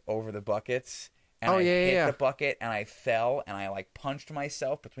kick over the buckets. And I hit the bucket, and I fell, and I like punched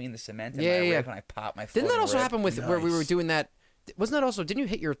myself between the cement and my rib, and I popped my foot. Didn't that also rib. happen with where we were doing that? Wasn't that also? Didn't you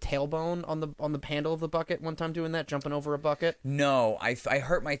hit your tailbone on the handle of the bucket one time doing that, jumping over a bucket? No, I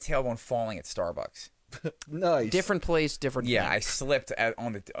hurt my tailbone falling at Starbucks. Nice. Different place, different. Yeah, thing. I slipped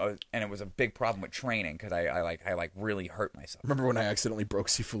on the, and it was a big problem with training because I really hurt myself. Remember when I accidentally broke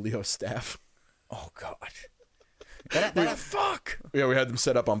Sifu Leo's staff? Oh God. That fuck. Yeah, we had them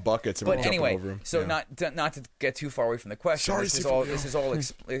set up on buckets. And But we were anyway, jumping over 'em. so not to get too far away from the question. Sorry, this is all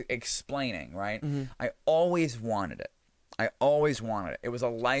explaining, right? Mm-hmm. I always wanted it. It was a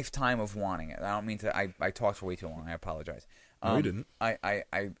lifetime of wanting it. I don't mean to. I talked for way too long. I apologize. No, you didn't.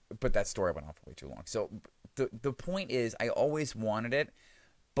 But that story went on for way too long. So the point is, I always wanted it,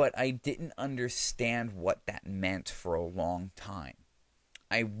 but I didn't understand what that meant for a long time.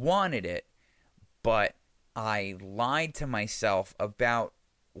 I wanted it, but I lied to myself about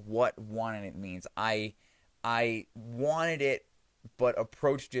what wanting it means. I wanted it, but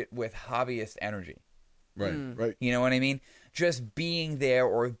approached it with hobbyist energy. Right, right. You know what I mean? Just being there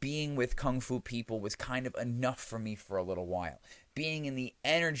or being with Kung Fu people was kind of enough for me for a little while. Being in the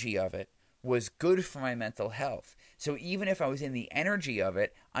energy of it was good for my mental health. So even if I was in the energy of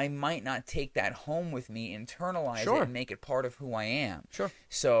it, I might not take that home with me, internalize it, and make it part of who I am. Sure.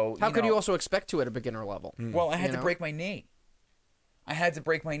 So how could you also expect to at a beginner level? Well, I had to break my knee. I had to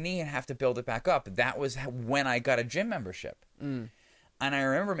break my knee and have to build it back up. That was when I got a gym membership. And I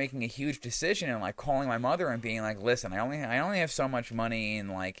remember making a huge decision and like calling my mother and being like, "Listen, I only have so much money, and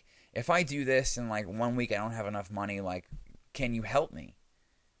like if I do this and like 1 week I don't have enough money, like can you help me?"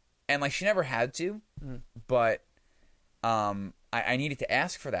 And like she never had to, but I needed to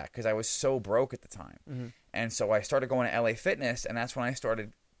ask for that because I was so broke at the time. And so I started going to LA Fitness, and that's when I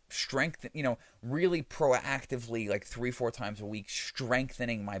started really proactively, like 3-4 times a week,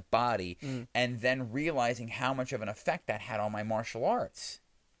 strengthening my body, and then realizing how much of an effect that had on my martial arts,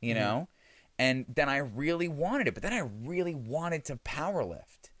 you know? And then I really wanted it, but then I really wanted to power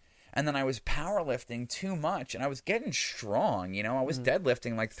lift. And then I was powerlifting too much, and I was getting strong, you know? I was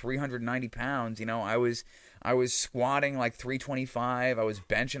deadlifting like 390 pounds, you know? I was squatting like 325. I was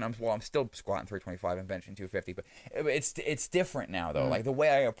benching. I'm still squatting 325 and benching 250, but it's different now though. Like the way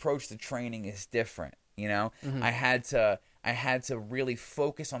I approach the training is different, you know? I had to really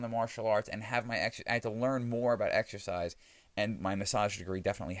focus on the martial arts and have I had to learn more about exercise, and my massage degree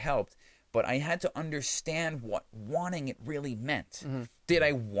definitely helped. But I had to understand what wanting it really meant. Did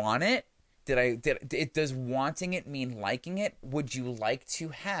I want it? Does wanting it mean liking it? Would you like to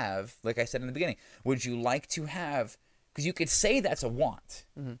have, like I said in the beginning, would you like to have, because you could say that's a want,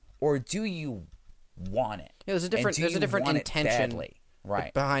 or do you want it? Yeah, there's a different intention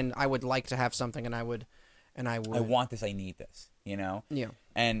right behind I would like to have something and I want this, I need this, you know? Yeah.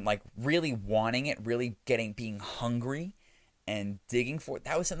 And like really wanting it, really being hungry and digging for it,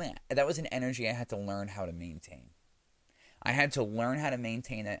 that was an energy I had to learn how to maintain. I had to learn how to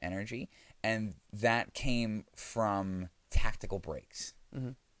maintain that energy, and that came from tactical breaks.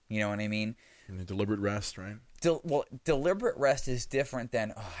 You know what I mean? And a deliberate rest, right? Deliberate rest is different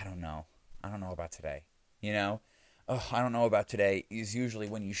than, I don't know about today. You know? I don't know about today is usually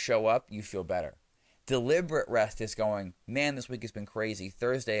when you show up, you feel better. Deliberate rest is going, man, this week has been crazy.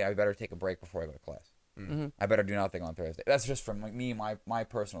 Thursday, I better take a break before I go to class. I better do nothing on Thursday. That's just from me, my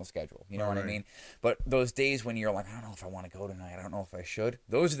personal schedule. You know what I mean? But those days when you're like, I don't know if I want to go tonight. I don't know if I should.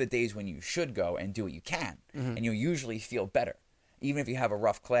 Those are the days when you should go and do what you can. And you'll usually feel better. even if you have a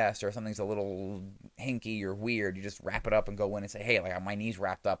rough class or something's a little hinky or weird, you just wrap it up and go in and say, hey, like my knee's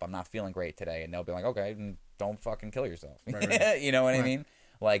wrapped up, I'm not feeling great today, and they'll be like, okay, don't fucking kill yourself. Right. You know what I mean?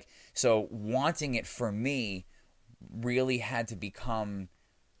 Like, so wanting it for me really had to become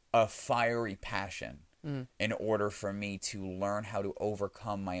a fiery passion in order for me to learn how to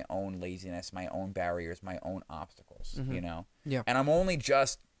overcome my own laziness, my own barriers, my own obstacles, you know? Yeah. And I'm only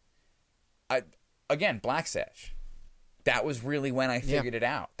just, again, Black Sash. That was really when I figured it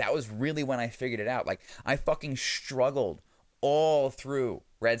out. That was really when I figured it out. Like, I fucking struggled all through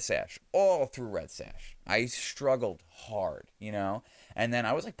Red Sash. I struggled hard, you know? And then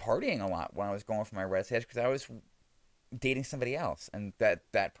I was, like, partying a lot when I was going for my Red Sash because I was dating somebody else, and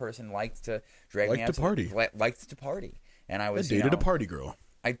that person liked to drag me out to party. Liked to party, and I was dated a party girl.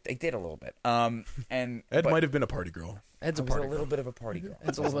 I did a little bit. And Ed might have been a party girl. Ed's a little bit of a party girl.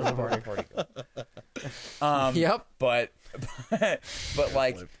 It's a little bit of a party girl. Yep. But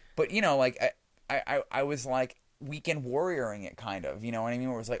you know, like I was like weekend warrioring it kind of. You know what I mean?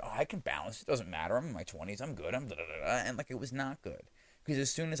 Where it was like, oh, I can balance. It doesn't matter. I'm in my 20s. I'm good. I'm da-da-da-da. And like it was not good because as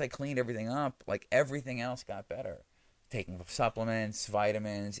soon as I cleaned everything up, like everything else got better. Taking supplements,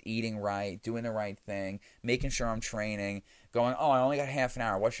 vitamins, eating right, doing the right thing, making sure I'm training, going, oh, I only got half an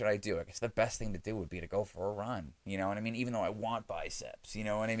hour. What should I do? I guess the best thing to do would be to go for a run. You know what I mean? Even though I want biceps. You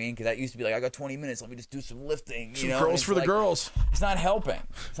know what I mean? Because that used to be like, I got 20 minutes. Let me just do some lifting. Some curls for the girls. It's not helping.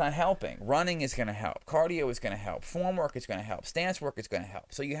 It's not helping. Running is going to help. Cardio is going to help. Form work is going to help. Stance work is going to help.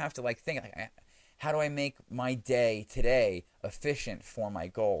 So you have to like think like, how do I make my day today efficient for my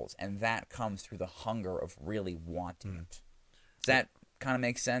goals? And that comes through the hunger of really wanting it. Does that kind of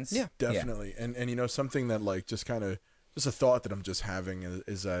make sense? Yeah, definitely. Yeah. And you know, something that like just a thought that I'm just having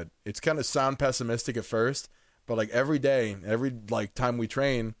is that it's kind of sound pessimistic at first, but like every day, every like time we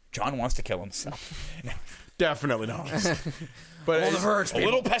train, John wants to kill himself. Definitely not. But a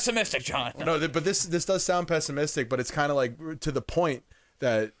little pessimistic, John. No, but this does sound pessimistic, but it's kind of like to the point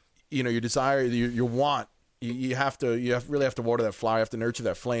that you know your desire, your want. You really have to water that flower. You have to nurture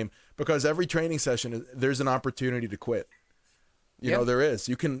that flame because every training session, there's an opportunity to quit. You know, there is.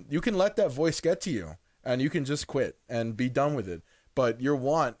 You can let that voice get to you, and you can just quit and be done with it. But your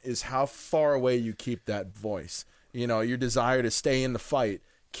want is how far away you keep that voice. You know, your desire to stay in the fight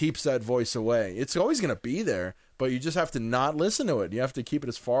keeps that voice away. It's always going to be there, but you just have to not listen to it. You have to keep it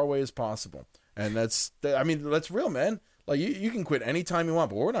as far away as possible. And that's real, man. Like you can quit anytime you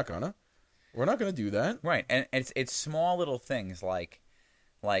want, but we're not gonna do that. Right. And it's small little things like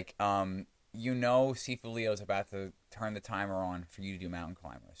you know Sifu Leo's about to turn the timer on for you to do mountain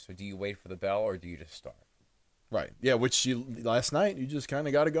climbers. So do you wait for the bell or do you just start? Right. Yeah, which last night you just kind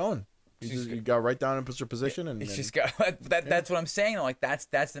of got it going. You got right down in your position and it's just got that's what I'm saying. Like that's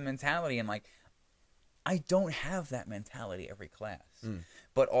the mentality, and like I don't have that mentality every class.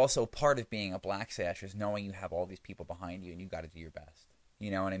 But also part of being a Black Sash is knowing you have all these people behind you and you got to do your best. You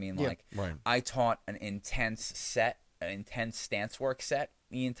know what I mean? Yeah, like right. I taught an intense stance work set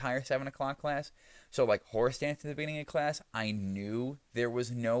the entire 7 o'clock class. So like horse stance in the beginning of class, I knew there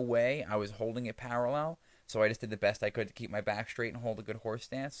was no way I was holding it parallel. So I just did the best I could to keep my back straight and hold a good horse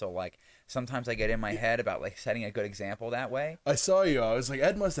stance. So like sometimes I get in my head about like setting a good example that way. I saw you. I was like,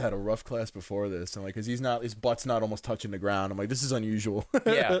 Ed must have had a rough class before this. And like, cause his butt's not almost touching the ground. I'm like, this is unusual.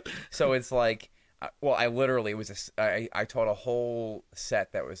 Yeah. So it's like, well, I literally I taught a whole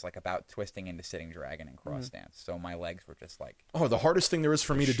set that was like about twisting into sitting dragon and cross stance. So my legs were just like, the hardest thing there is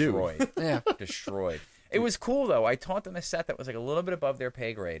for me to do. Yeah. Destroyed. It was cool though. I taught them a set that was like a little bit above their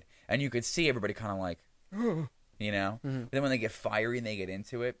pay grade, and you could see everybody kind of like, you know. But then when they get fiery and they get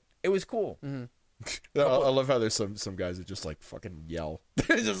into it, it was cool. I love how there's some guys that just like fucking yell.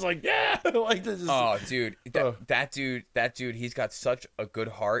 They're just like, yeah, like this. Oh, dude, that dude, he's got such a good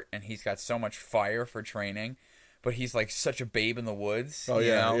heart and he's got so much fire for training, but he's like such a babe in the woods. Oh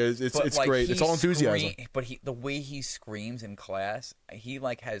yeah, it's like, great. It's all enthusiasm. But the way he screams in class, he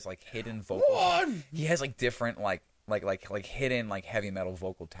like has like hidden vocal. He has like different like hidden like heavy metal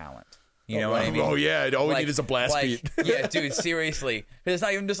vocal talent. You know what I mean? Oh yeah, all we need is a blast beat. Yeah, dude, seriously. It's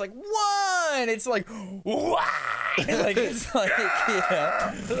not even just like one. It's like wah! Like it's like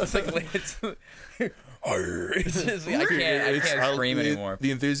it's like it's just, I can't scream anymore.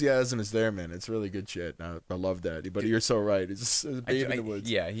 The enthusiasm is there, man. It's really good shit. I love that. But you're so right. It's a babe in the woods.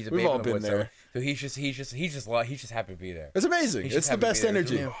 Yeah, he's a We've babe all in the been woods. there. So he's just happy to be there. It's amazing. It's the best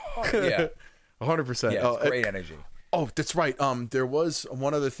energy. Yeah. 100%. Yeah, it's great energy. Oh, that's right. There was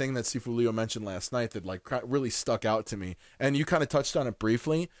one other thing that Sifu Leo mentioned last night that like really stuck out to me, and you kind of touched on it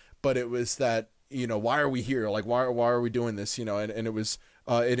briefly, but it was that, you know, why are we here? Like, why are we doing this? You know, and it was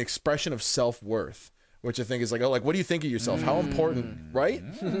an expression of self-worth, which I think is like, oh, like what do you think of yourself? How important, right?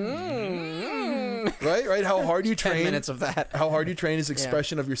 Right? How hard you train. 10 minutes of that. How hard you train is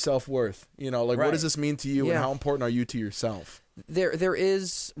expression of your self-worth. You know, like what does this mean to you, and Yeah. how important are you to yourself? There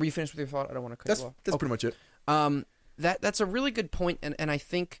is. Were you finished with your thought? I don't want to cut you off. That's pretty much it. That's a really good point, and I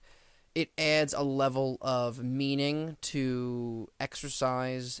think it adds a level of meaning to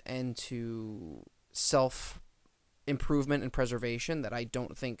exercise and to self improvement and preservation that I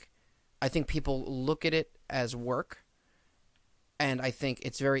don't think. I think people look at it as work, and I think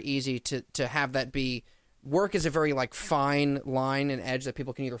it's very easy to have that be work is a very like fine line and edge that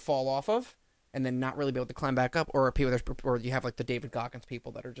people can either fall off of and then not really be able to climb back up, or people or you have like the David Goggins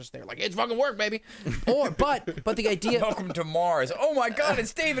people that are just there like it's fucking work, baby. Or but the idea Welcome to Mars. Oh my God,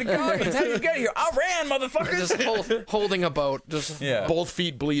 it's David Goggins. How did you get here? I ran, motherfuckers. just holding a boat, just Yeah. Both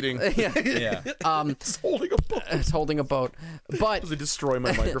feet bleeding. yeah. Yeah. It's holding a boat. It's holding a boat, but They destroy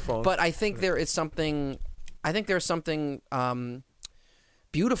my microphone. but I think there is something. I think there's something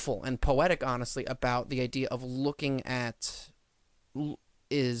beautiful and poetic, honestly, about the idea of looking at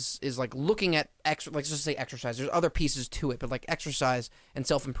is like looking at let's just say exercise. There's other pieces to it, but like exercise and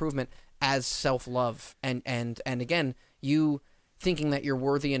self-improvement as self-love, and again, you thinking that you're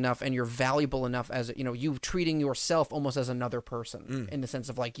worthy enough and you're valuable enough as you treating yourself almost as another person in the sense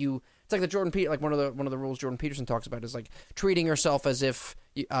of like you. It's like the one of the rules Jordan Peterson talks about is like treating yourself as if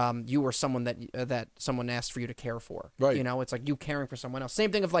you were someone that someone asked for you to care for. Right. It's like you caring for someone else.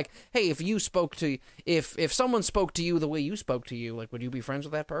 Same thing of like, hey, if someone spoke to you the way you spoke to you, like would you be friends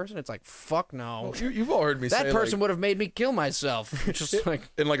with that person? It's like fuck no. You've all heard me say That person like, would have made me kill myself. Just like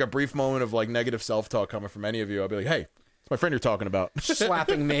in like a brief moment of like negative self-talk coming from any of you, I'll be like, hey, it's my friend you're talking about.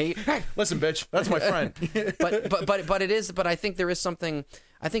 slapping me. Listen, bitch, that's my friend. But it is. But I think there is something.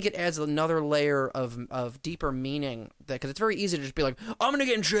 I think it adds another layer of deeper meaning because it's very easy to just be like, I'm gonna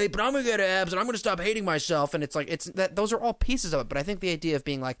get in shape and I'm gonna get abs and I'm gonna stop hating myself, and it's like those are all pieces of it. But I think the idea of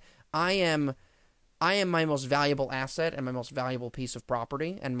being like, I am my most valuable asset and my most valuable piece of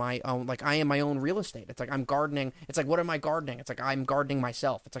property and my own, like I am my own real estate. It's like I'm gardening. It's like, what am I gardening? It's like I'm gardening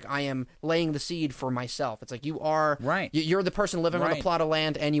myself. It's like I am laying the seed for myself. It's like you are Right. You're the person living on Right. the plot of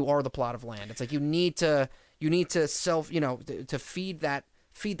land, and you are the plot of land. It's like you need to self to feed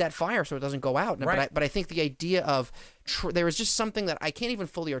that fire so it doesn't go out. Right. But I think the idea of there is just something that I can't even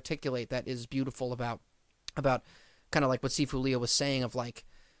fully articulate that is beautiful about kind of like what Sifu Leo was saying of like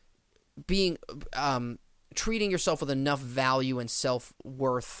being treating yourself with enough value and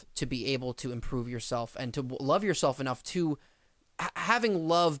self-worth to be able to improve yourself and to love yourself enough to having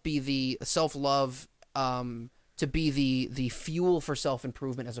love be the self-love to be the fuel for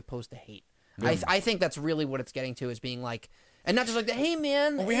self-improvement as opposed to hate. I think that's really what it's getting to, is being like, and not just like the hey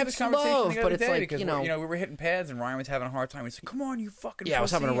man. Well, we had this it's conversation love, the other but it's day like because we were hitting pads and Ryan was having a hard time. He's like, "Come on, you fucking." Yeah, I was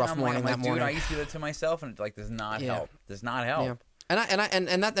having a pussy." rough And I'm morning like, that dude, morning. I used to do that to myself, and it like does not Yeah. help. Does not help. Yeah.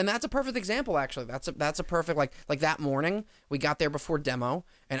 And that's a perfect example, actually. That's a perfect like that morning we got there before demo,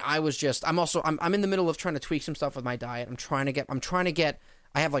 and I'm in the middle of trying to tweak some stuff with my diet. I'm trying to get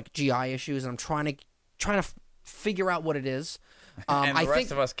I have like GI issues, and I'm trying to figure out what it is. And the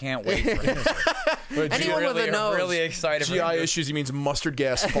rest of us can't wait for him. Anyone with a nose. Really excited. for GI him to- issues, he means mustard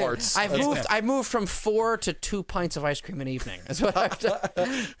gas farts. I moved from 4 to 2 pints of ice cream an evening. That's what I've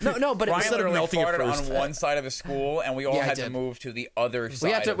done. No, but Ryan it's, of literally melting it farted first. on one side of the school, and we all Yeah, I had to did. move to the other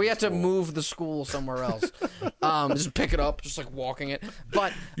side. we had to school. move the school somewhere else. Just pick it up, just like walking it.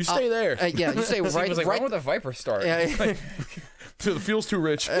 But You stay there. Yeah, you stay He was like, right. "Why would the Viper start?" Yeah, The fuel's too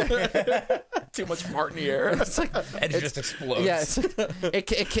rich. Too much fart in the air. it's like And it just explodes. yeah,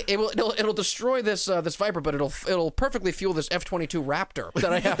 it'll destroy this Viper, but it'll perfectly fuel this F-22 Raptor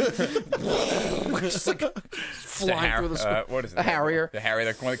that I have. Just like flying through the school. What is it? A Harrier. The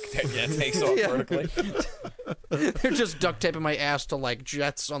Harrier that takes off Yeah. vertically. They're just duct taping my ass to like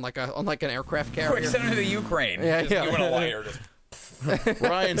jets on like an aircraft Quick, carrier. send him to the Ukraine. Yeah, Just yeah. doing a lighter. Just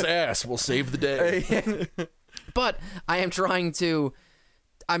Ryan's ass will save the day. But I'm trying to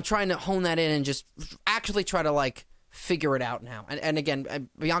hone that in and just actually try to like figure it out now. And again,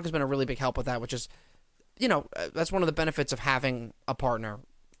 Bianca's been a really big help with that, which is, that's one of the benefits of having a partner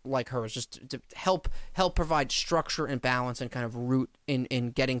like her, is just to help provide structure and balance and kind of root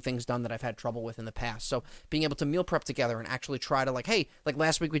in getting things done that I've had trouble with in the past. So being able to meal prep together and actually try to like, hey, like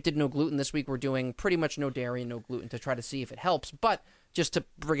last week we did no gluten. This week we're doing pretty much no dairy and no gluten to try to see if it helps. But just to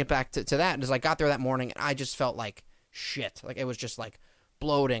bring it back to that, as I got there that morning, and I just felt like shit. Like it was just like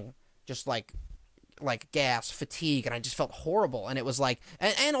bloating, just like gas, fatigue, and I just felt horrible. And it was like,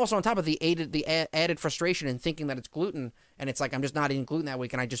 and also on top of the added frustration and thinking that it's gluten, and it's like I'm just not eating gluten that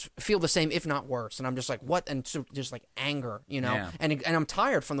week, and I just feel the same, if not worse. And I'm just like, what? And so just like anger, Yeah. and I'm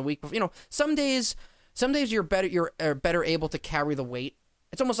tired from the week before. Some days Some days you're better able to carry the weight.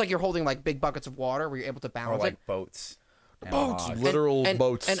 It's almost like you're holding like big buckets of water where you're able to Or balance like it. boats. Boats, And literal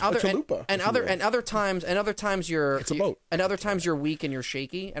boats, and a chalupa, if you will. other times you're It's a boat. and other times you're weak and you're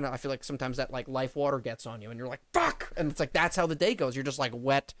shaky, and I feel like sometimes that like life water gets on you and you're like fuck, and it's like that's how the day goes. You're just like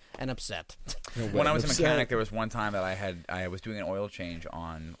wet and upset. When I was a mechanic, there was one time that I was doing an oil change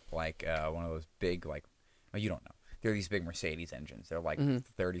on like one of those big like, well, you don't know. They're these big Mercedes engines. They're like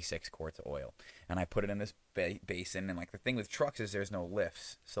 36 quarts of oil. And I put it in this basin. And, like, the thing with trucks is there's no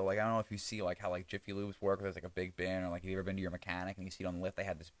lifts. So, like, I don't know if you see, like, how, like, Jiffy Lubes work. There's, like, a big bin. Or, like, have you ever been to your mechanic and you see it on the lift? They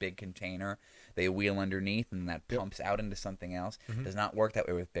have this big container. They wheel underneath and that pumps out into something else. It does not work that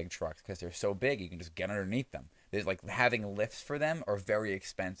way with big trucks because they're so big you can just get underneath them. There's, like, having lifts for them are very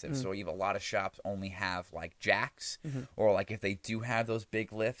expensive. So, even a lot of shops only have, like, jacks. Or, like, if they do have those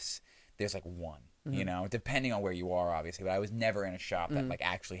big lifts, there's, like, one. You know, depending on where you are, obviously. But I was never in a shop that like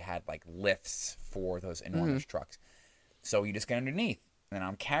actually had like lifts for those enormous trucks. So you just get underneath, and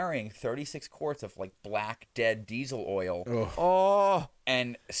I'm carrying 36 quarts of like black dead diesel oil. Oh,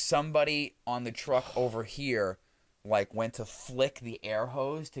 And somebody on the truck over here like went to flick the air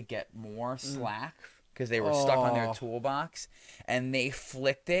hose to get more slack because they were stuck on their toolbox, and they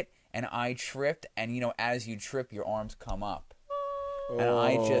flicked it, and I tripped, and you know, as you trip, your arms come up, and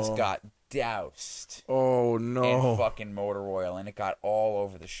I just got doused Oh in no! fucking motor oil, and it got all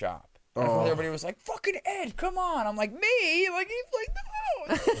over the shop. And everybody was like, "Fucking Ed, come on!" I'm like, "Me?" Like he's like,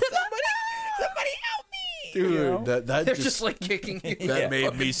 "No, somebody help me!" Dude, you know? that they're just, just like kicking you. that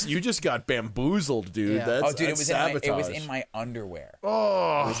made me. You just got bamboozled, dude. Yeah. That's, Oh, dude, that's it was sabotage. in my underwear.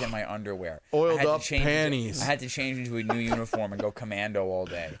 Oh, It was in my underwear. Oiled I had to up change panties. I had to change into a new uniform and go commando all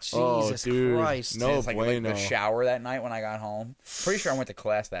day. Jesus dude. Christ. No It's like bueno. the shower that night when I got home. Pretty sure I went to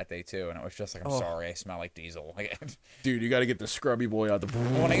class that day too, and it was just like, Oh. I'm sorry, I smell like diesel. Like, Dude, you got to get the scrubby boy out the.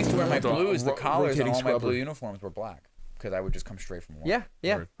 when I used to wear my blues, the collars on rotating all my blue scrubber. uniforms were black because I would just come straight from work.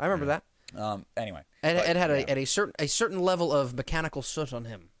 Yeah, Word. I remember that. Anyway, And but, it had yeah. a certain level of mechanical soot on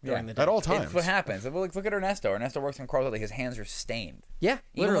him during the day. At all It's times. what happens. Look at Ernesto. Ernesto works on cars all day. His hands are stained. Yeah, Even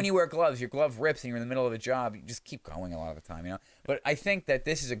literally. when you wear gloves, your glove rips and you're in the middle of a job. You just keep going a lot of the time, you know. But I think that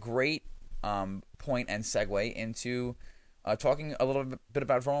this is a great point and segue into talking a little bit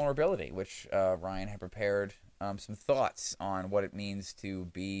about vulnerability, which Ryan had prepared some thoughts on what it means to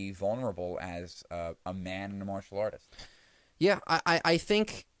be vulnerable as a man and a martial artist. Yeah, I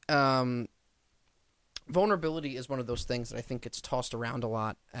think vulnerability is one of those things that I think gets tossed around a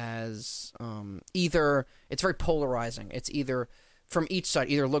lot as either it's very polarizing. It's either from each side,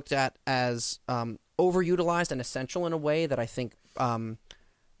 either looked at as overutilized and essential in a way that I think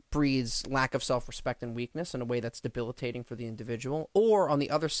breeds lack of self-respect and weakness in a way that's debilitating for the individual, or on the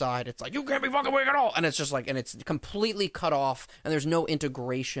other side, it's like, you can't be fucking weak at all, and it's just like, and it's completely cut off, and there's no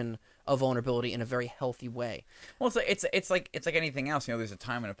integration of vulnerability in a very healthy way. Well, it's like anything else. You know, there's a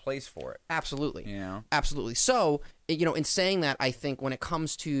time and a place for it. Absolutely. You know? Absolutely. So, you know, in saying that, I think when it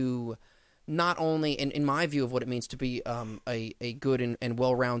comes to not only, in my view of what it means to be a good and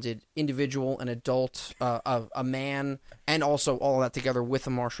well-rounded individual, an adult, a man, and also all of that together with a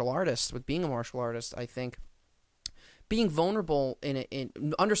martial artist, with being a martial artist, I think being vulnerable in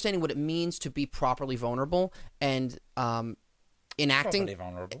understanding what it means to be properly vulnerable and enacting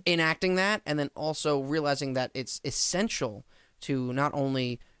that, and then also realizing that it's essential to not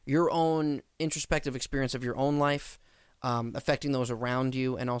only your own introspective experience of your own life, affecting those around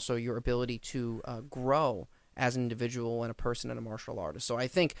you, and also your ability to grow as an individual and a person and a martial artist. So I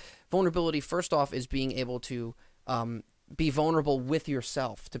think vulnerability, first off, is being able to be vulnerable with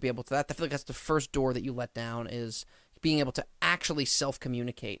yourself, to be able to that. I feel like that's the first door that you let down, is being able to actually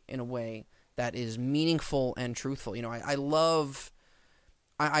self-communicate in a way that is meaningful and truthful. You know, I love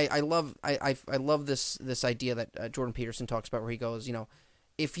this idea that Jordan Peterson talks about, where he goes, you know,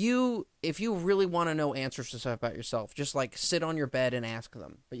 if you really want to know answers to stuff about yourself, just like sit on your bed and ask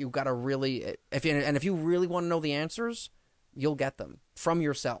them. But you've got to really, if you really want to know the answers, you'll get them from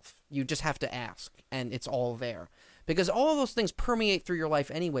yourself. You just have to ask, and it's all there. Because all of those things permeate through your life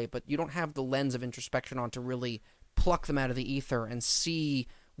anyway, but you don't have the lens of introspection on to really pluck them out of the ether and see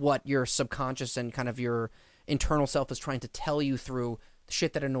what your subconscious and kind of your internal self is trying to tell you through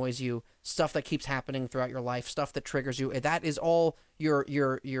shit that annoys you, stuff that keeps happening throughout your life, stuff that triggers you. That is all your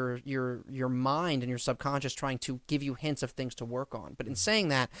mind and your subconscious trying to give you hints of things to work on. But in saying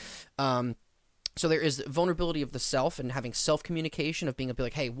that, so there is vulnerability of the self and having self-communication, of being able to be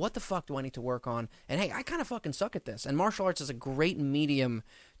like, hey, what the fuck do I need to work on? And hey, I kind of fucking suck at this. And martial arts is a great medium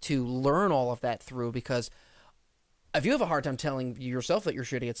to learn all of that through, because if you have a hard time telling yourself that you're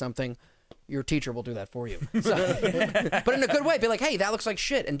shitty at something, your teacher will do that for you. So, but in a good way, be like, hey, that looks like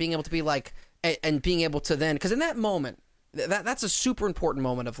shit. And being able to be like, and being able to then, because in that moment, that's a super important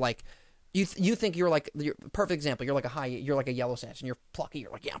moment of like, you think you're like, perfect example, you're like a yellow sash and you're plucky,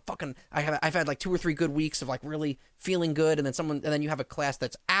 you're like, yeah, I'm fucking, I've had like 2 or 3 good weeks of like really feeling good, and then you have a class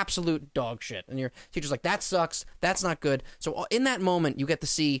that's absolute dog shit, and your teacher's like, that sucks, that's not good. So in that moment, you get to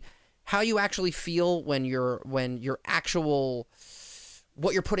see how you actually feel when your actual,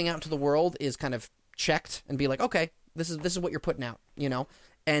 what you're putting out into the world is kind of checked, and be like, okay, this is what you're putting out, you know,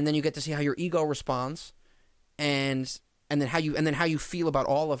 and then you get to see how your ego responds, and then how you feel about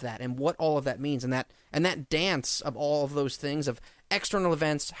all of that and what all of that means, and that dance of all of those things, of external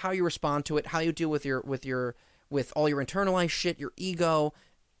events, how you respond to it, how you deal with all your internalized shit, your ego,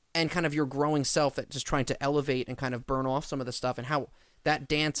 and kind of your growing self that just trying to elevate and kind of burn off some of the stuff, and how that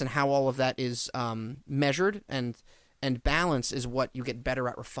dance and how all of that is measured and balance is what you get better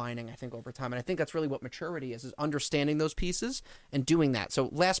at refining, I think, over time. And I think that's really what maturity is understanding those pieces and doing that. So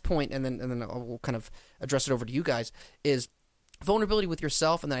last point, and then we'll kind of address it over to you guys, is vulnerability with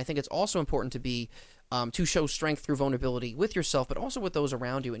yourself. And then I think it's also important to be to show strength through vulnerability with yourself, but also with those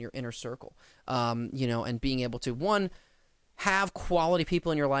around you in your inner circle. You know, and being able to, one, have quality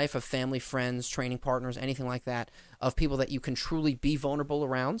people in your life, of family, friends, training partners, anything like that, of people that you can truly be vulnerable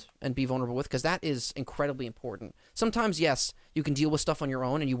around and be vulnerable with, because that is incredibly important. Sometimes, yes, you can deal with stuff on your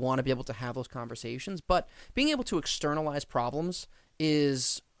own and you want to be able to have those conversations, but being able to externalize problems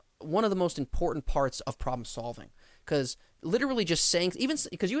is one of the most important parts of problem solving, because literally just saying, even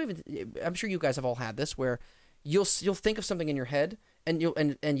because I'm sure you guys have all had this, where you'll think of something in your head and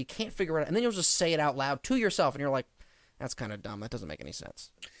you can't figure it out, and then you'll just say it out loud to yourself, and you're like, that's kind of dumb. That doesn't make any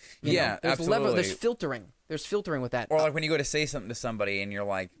sense. You know? There's absolutely. There's filtering. There's filtering with that. Or like when you go to say something to somebody and you're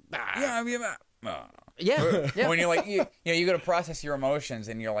like, yeah. When you're like, you go to process your emotions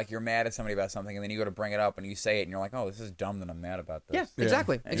and you're mad at somebody about something, and then you go to bring it up and you say it and you're like, oh, this is dumb that I'm mad about this. Yeah,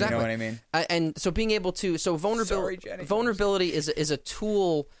 exactly. You know what I mean? And so being able to, vulnerability is a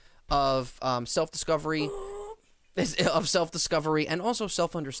tool of self-discovery, and also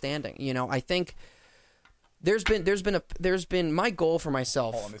self-understanding. You know, I think there's been my goal for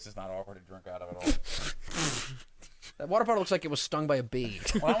myself. Hold on, this is not awkward to drink out of at all. That water bottle looks like it was stung by a bee.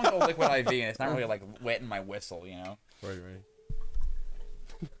 Well, I want a liquid IV, and it's not really like wetting my whistle, you know. Right.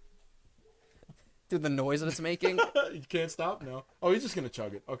 Dude, the noise that it's making. You can't stop now. Oh, he's just gonna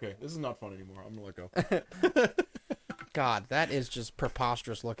chug it. Okay, this is not fun anymore. I'm gonna let go. God, that is just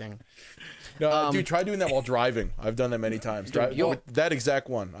preposterous looking. No, dude, try doing that while driving. I've done that many times. That exact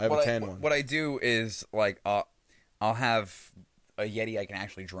one. I have a tan one. What I do is like I'll have a Yeti I can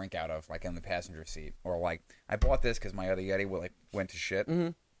actually drink out of, like in the passenger seat, or like I bought this because my other Yeti went to shit.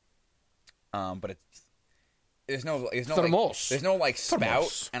 Mm-hmm. But there's no thermos. There's no like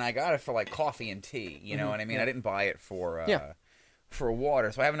spout, and I got it for like coffee and tea. You know what I mean? Yeah. I didn't buy it for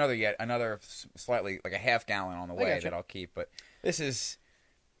water. So I have another slightly like a half gallon on the way that I'll keep. But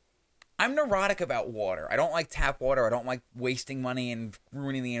I'm neurotic about water. I don't like tap water. I don't like wasting money and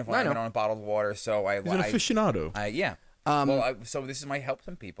ruining the environment on bottled water. So He's an aficionado. Yeah. So this might help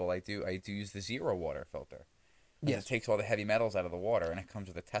some people. I do use the zero water filter. Yes. It takes all the heavy metals out of the water, and it comes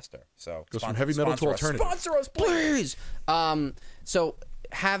with a tester. So goes from heavy metal to alternative. Sponsor us, please. So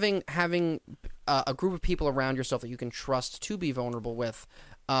having a group of people around yourself that you can trust to be vulnerable with,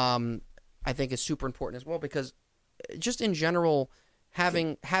 I think is super important as well, because just in general,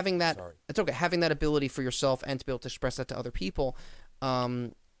 having that having that ability for yourself and to be able to express that to other people,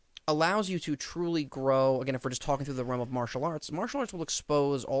 allows you to truly grow. Again, if we're just talking through the realm of martial arts will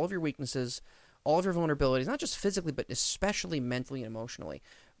expose all of your weaknesses, all of your vulnerabilities, not just physically, but especially mentally and emotionally.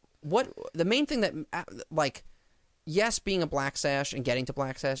 What the main thing that, like, yes, being a Black Sash and getting to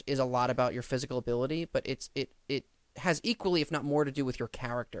Black Sash is a lot about your physical ability, but it has equally, if not more, to do with your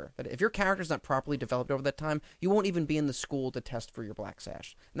character. That if your character's not properly developed over that time, you won't even be in the school to test for your Black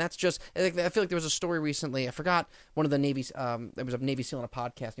Sash. And that's just, I feel like there was a story recently. I forgot one of the Navy's. There was a Navy SEAL on a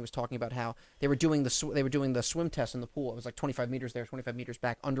podcast, and he was talking about how they were doing the swim test in the pool. It was like 25 meters there, 25 meters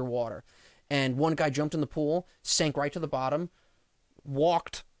back, underwater. And one guy jumped in the pool, sank right to the bottom,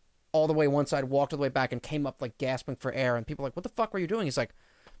 walked all the way one side, walked all the way back, and came up like gasping for air. And people were like, "What the fuck were you doing?" He's like,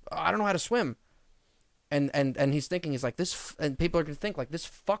 "I don't know how to swim." And he's thinking, he's like, this, and people are gonna think like, this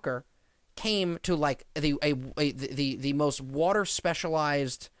fucker came to like the most water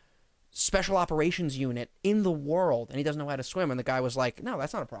specialized special operations unit in the world, and he doesn't know how to swim. And the guy was like, no,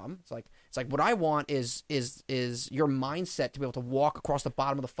 that's not a problem. It's like what I want is your mindset to be able to walk across the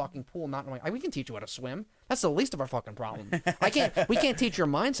bottom of the fucking pool, not knowing. We can teach you how to swim. That's the least of our fucking problem. We can't teach your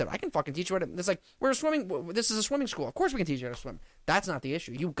mindset. I can fucking teach you how to. It's like, this is a swimming school. Of course we can teach you how to swim. That's not the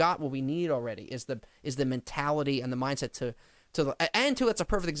issue. You got what we need already. Is the mentality and the mindset to it's a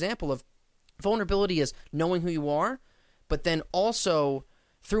perfect example of vulnerability is knowing who you are, but then also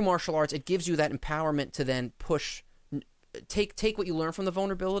through martial arts, it gives you that empowerment to then push, take what you learn from the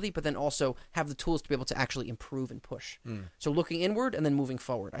vulnerability, but then also have the tools to be able to actually improve and push. So looking inward and then moving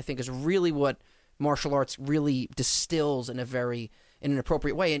forward, I think is really what martial arts really distills in an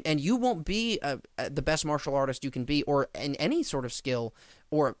appropriate way. And you won't be the best martial artist you can be, or in any sort of skill,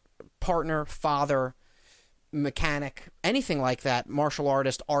 or partner, father, mechanic, anything like that, martial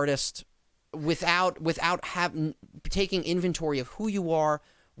artist, without taking inventory of who you are,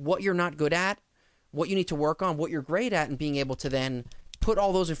 what you're not good at, what you need to work on, what you're great at, and being able to then put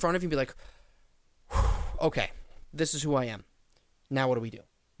all those in front of you and be like, okay, this is who I am. Now what do we do?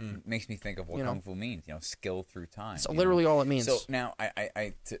 Makes me think of what Kung Fu means, skill through time. That's literally all it means. So now,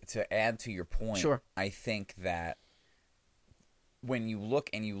 to add to your point, sure. I think that when you look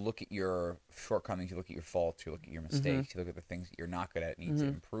at your shortcomings, you look at your faults, you look at your mistakes, you look at the things that you're not good at and need to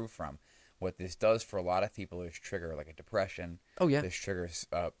improve from, what this does for a lot of people is trigger like a depression. Oh, yeah. This triggers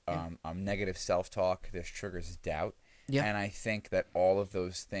negative self-talk. This triggers doubt. Yeah. And I think that all of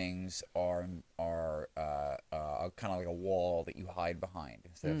those things are kind of like a wall that you hide behind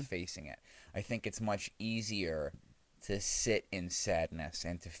instead of facing it. I think it's much easier to sit in sadness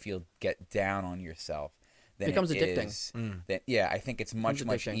and to get down on yourself. It becomes addicting. I think it's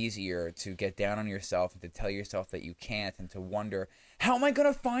much easier to get down on yourself and to tell yourself that you can't, and to wonder, how am I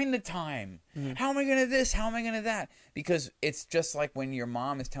going to find the time? How am I going to this? How am I going to that? Because it's just like when your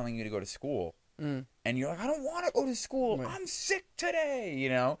mom is telling you to go to school, and you're like, I don't want to go to school. Right. I'm sick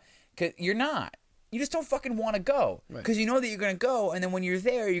today, Because you're not. You just don't fucking want to go. Because you know that you're going to go, and then when you're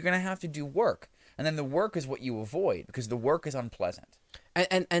there, you're going to have to do work. And then the work is what you avoid, because the work is unpleasant.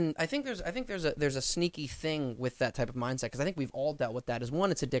 And I think there's a sneaky thing with that type of mindset, because I think we've all dealt with that. Is one,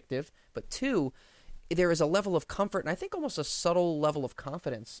 it's addictive, but two, there is a level of comfort, and I think almost a subtle level of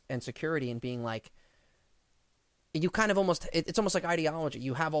confidence and security in being like, you kind of it's almost like ideology.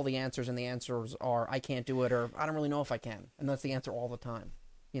 You have all the answers, and the answers are I can't do it, or I don't really know if I can, and that's the answer all the time.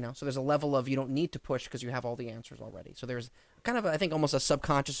 So there's a level of you don't need to push because you have all the answers already. So there's kind of, I think, almost a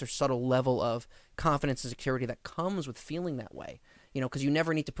subconscious or subtle level of confidence and security that comes with feeling that way. Because you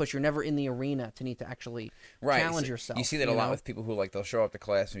never need to push. You're never in the arena to need to actually challenge yourself. You see that a lot with people who they'll show up to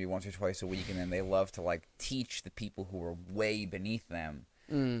class maybe once or twice a week, and then they love to teach the people who are way beneath them.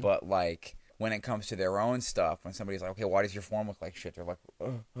 But when it comes to their own stuff, when somebody's like, okay, why does your form look like shit? They're like,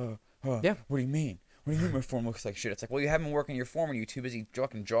 yeah. What do you mean? What do you mean my form looks like shit? It's like, well, you haven't been working your form, and you're too busy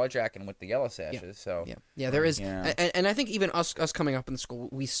fucking jaw-jacking with the yellow sashes. So there is, and I think even us coming up in the school,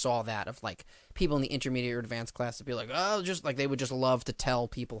 we saw that of people in the intermediate or advanced class to be like, oh, just they would just love to tell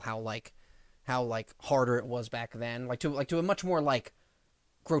people how harder it was back then, to a much more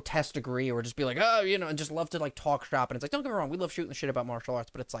grotesque degree, or just be like, oh, and just love to talk shop. And it's like, don't get me wrong, we love shooting the shit about martial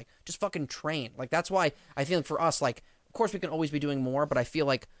arts, but it's just fucking train. That's why I feel for us, of course we can always be doing more, but I feel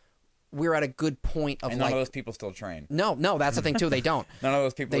like we're at a good point of and none of those people still train. No, that's the thing too. They don't. None of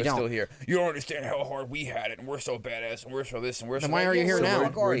those people are still here. You don't understand how hard we had it, and we're so badass, and we're so this, and we're so. Then why are you here now?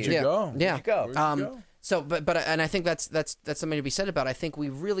 Where'd you go? Yeah. Where'd you go? So, but and I think that's something to be said about. I think we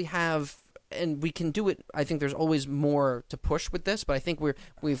really have, and we can do it. I think there's always more to push with this, but I think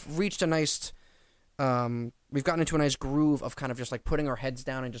we've reached a nice. We've gotten into a nice groove of kind of just putting our heads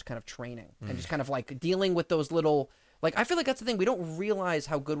down and just kind of training and just kind of dealing with those little. I feel like that's the thing. We don't realize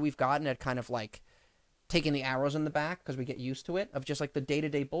how good we've gotten at kind of taking the arrows in the back because we get used to it, of just the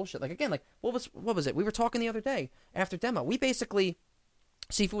day-to-day bullshit. Again, what was it? We were talking the other day after demo. We basically,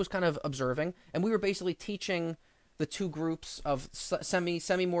 Sifu was kind of observing, and we were basically teaching the two groups of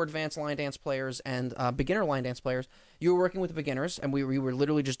semi more advanced line dance players and beginner line dance players. You were working with the beginners, and we were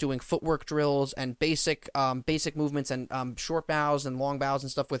literally just doing footwork drills and basic movements and short bows and long bows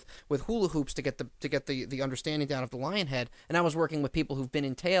and stuff with hula hoops to get the understanding down of the lion head. And I was working with people who've been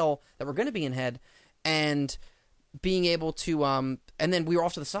in tail that were going to be in head, and being able to and then we were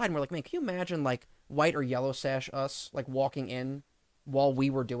off to the side, and we're like, man, can you imagine white or yellow sash us walking in while we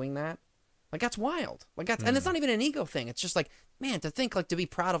were doing that? That's wild. And it's not even an ego thing. It's just man, to think to be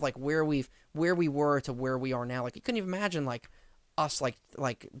proud of where we were to where we are now. You couldn't even imagine us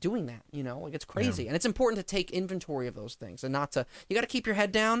doing that. It's crazy. And it's important to take inventory of those things and not to. You got to keep your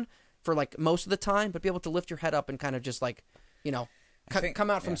head down for most of the time, but be able to lift your head up and kind of just come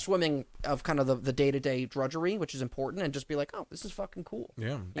out from swimming of kind of the day-to-day drudgery, which is important, and just be oh, this is fucking cool.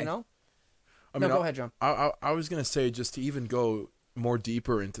 Yeah. I mean, go ahead, John. I was gonna say, just to even go more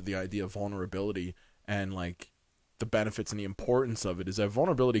deeper into the idea of vulnerability and the benefits and the importance of it, is that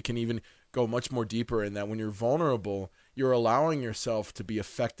vulnerability can even go much more deeper in that when you're vulnerable, you're allowing yourself to be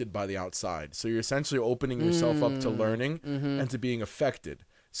affected by the outside. So you're essentially opening yourself up to learning and to being affected.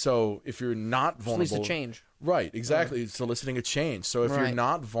 So if you're not Just vulnerable, needs to change. right? Exactly, it's eliciting a change. So if you're Right.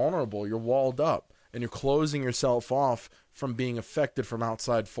 not vulnerable, you're walled up and you're closing yourself off from being affected from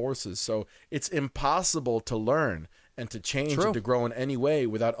outside forces. So it's impossible to learn and to change True. and to grow in any way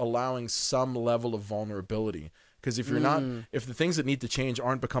without allowing some level of vulnerability. Because if you're not, if the things that need to change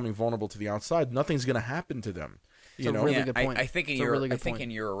aren't becoming vulnerable to the outside, nothing's going to happen to them. It's You a know, really good point. I think in It's a your really good I think point.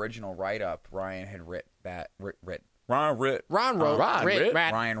 in your original write up, Ryan had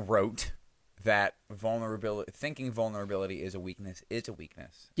Ryan wrote that thinking vulnerability is a weakness is a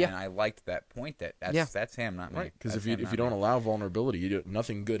weakness. Yeah. And I liked that point. That's him, not me. right? Because That's if you him, not don't me. allow vulnerability,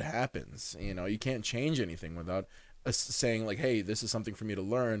 nothing good happens. You know, you can't change anything without us saying like, "Hey, this is something for me to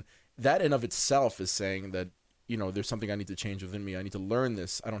learn." That in of itself is saying that, you know, there's something I need to change within me. I need to learn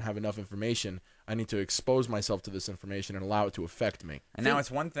this. I don't have enough information. I need to expose myself to this information and allow it to affect me. And now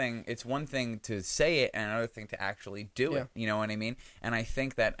it's one thing to say it and another thing to actually do Yeah. it. You know what I mean? And I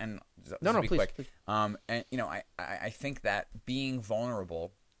think that No, be please, quick. please. And you know, I think that being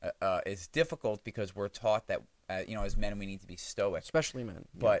vulnerable is difficult because we're taught that you know, as men we need to be stoic. Especially men.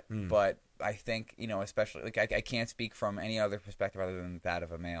 But I think, you know, especially like I can't speak from any other perspective other than that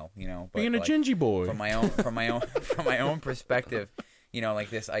of a male, you know. But Being a like, gingy boy. from my own perspective, you know, like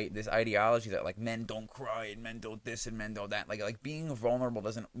this ideology that like men don't cry and men don't this and men don't that. Like being vulnerable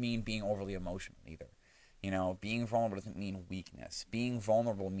doesn't mean being overly emotional either. You know, being vulnerable doesn't mean weakness. Being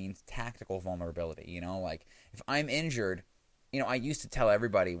vulnerable means tactical vulnerability. You know, like if I'm injured, you know, I used to tell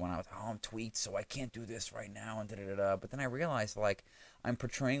everybody when I was, I'm tweaked, so I can't do this right now, and da-da-da-da. But then I realized, like, I'm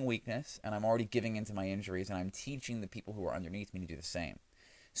portraying weakness, and I'm already giving into my injuries, and I'm teaching the people who are underneath me to do the same.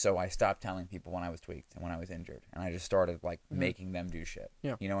 So I stopped telling people when I was tweaked and when I was injured, and I just started, like, making them do shit.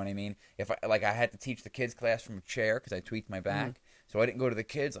 Yeah. You know what I mean? If I had to teach the kids class from a chair because I tweaked my back, so I didn't go to the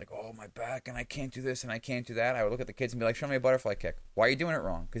kids like, oh, my back, and I can't do this, and I can't do that. I would look at the kids and be like, show me a butterfly kick. Why are you doing it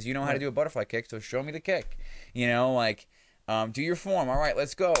wrong? Because you know how to do a butterfly kick, so show me the kick. You know, like... do your form. All right,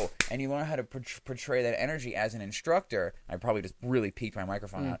 let's go. And you learn how to portray that energy as an instructor. I probably just really peaked my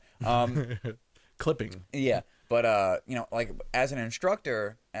microphone out. Clipping. Yeah, but you know, like as an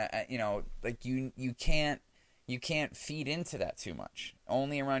instructor, you know, like you can't feed into that too much.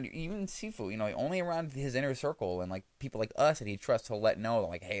 Only around even Sifu, you know, only around his inner circle and like people like us that he trusts to let know,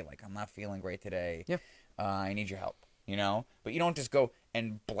 like, hey, like I'm not feeling great today. Yeah. I need your help. You know, but you don't just go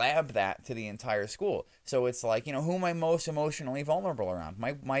and blab that to the entire school. So it's like, you know, who am I most emotionally vulnerable around?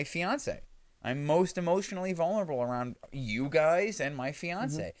 My fiance. I'm most emotionally vulnerable around you guys and my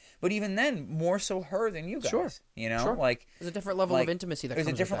fiance. But even then, more so her than you guys. Sure. You know, Sure. like There's a different level of intimacy that there's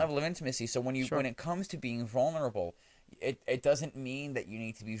comes a different with that. level of intimacy. So when it comes to being vulnerable, it doesn't mean that you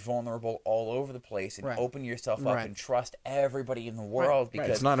need to be vulnerable all over the place and Right. open yourself up Right. and trust everybody in the world Right. because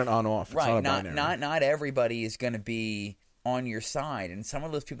It's not an on-off. It's right, not a binary. not everybody is going to be on your side, and some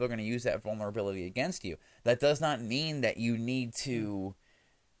of those people are going to use that vulnerability against you. That does not mean that you need to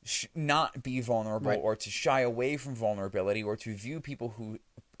not be vulnerable Right. or to shy away from vulnerability or to view people who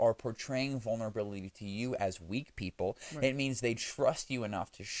are portraying vulnerability to you as weak people. Right. It means they trust you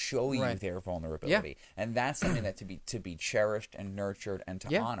enough to show you Right. their vulnerability, and that's something that to be cherished and nurtured and to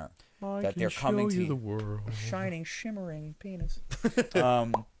Yeah. honor. I that can they're coming show to you the world. shining, shimmering penis.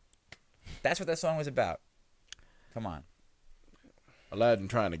 That's what that song was about. Come on. Aladdin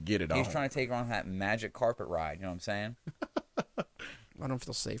trying to get it He's on. trying to take her on that magic carpet ride. You know what I'm saying? I don't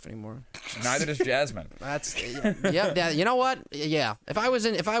feel safe anymore. Neither does Jasmine. That's yeah. You know what? Yeah. If I was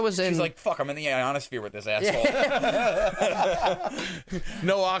in, She's like, fuck, I'm in the ionosphere with this asshole.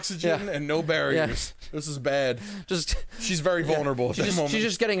 No oxygen and no barriers. This is bad. just She's very vulnerable at that moment. she's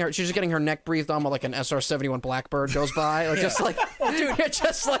just getting her neck breathed on while like an SR-71 Blackbird goes by, like just like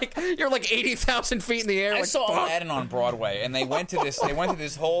dude, you're like 80,000 feet in the air. I like, saw fuck. Aladdin on Broadway, and they went to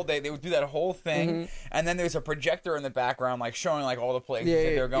this whole. They would do that whole thing, and then there's a projector in the background, like showing like all the places Yeah,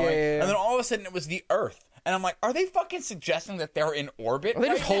 that they're going, yeah. and then all of a sudden it was the Earth, and I'm like, are they fucking suggesting that they're in orbit? Are they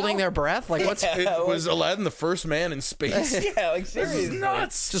just right holding now? their breath? Like what's Was Aladdin the first man in space? Yeah, like seriously.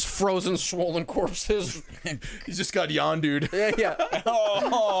 Nuts. just frozen, swollen corpses? He's just got Yondude. Yeah.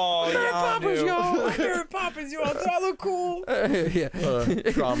 Oh, Mary Poppins, yo. Mary Poppins, yo. Do I look cool? Yeah.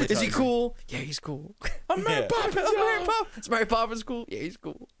 Traumatizing. Is he cool? Yeah, he's cool. I'm Mary Poppins, Mary Poppins. Is Mary Poppins cool? Yeah, he's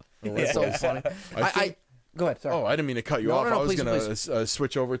cool. It's so funny. I go ahead. Sorry. Oh, I didn't mean to cut you No, off. no, I was please, going to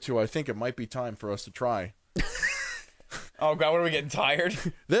switch over to, I think it might be time for us to try. Oh God, what are we getting tired?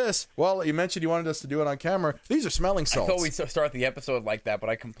 This, well, you mentioned you wanted us to do it on camera. These are smelling I salts. thought we'd start the episode like that, but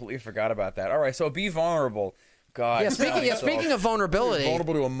I completely forgot about that. All right, so be vulnerable. God. Speaking of vulnerability,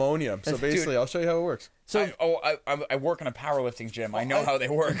 vulnerable to ammonia. So basically, I'll show you how it works. so I work in a powerlifting gym. I know how they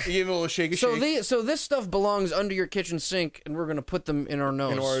work. You give it a little shaky shake. so this stuff belongs under your kitchen sink, and we're gonna put them in our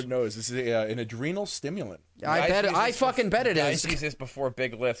nose. In our nose. This is an adrenal stimulant. I fucking bet it is. I use this before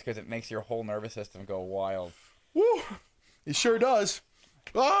big lifts because it makes your whole nervous system go wild. Woo! It sure does.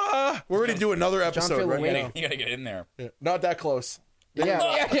 We're ready to do another episode right now. You gotta get in there. Yeah, not that close.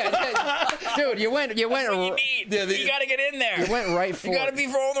 Yeah. Dude, you went. That's what you need. You gotta get in there. You went right for You gotta be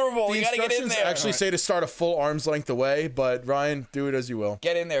vulnerable. The You gotta get in instructions there. actually say to start a full arm's length away, but Ryan, do it as you will.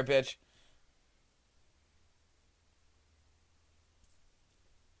 Get in there, bitch.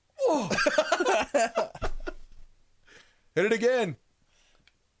 Hit it again.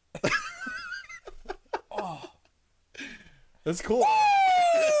 That's cool.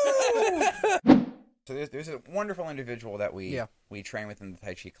 So there's a wonderful individual that we train with in the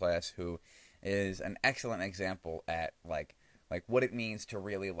Tai Chi class who is an excellent example at like what it means to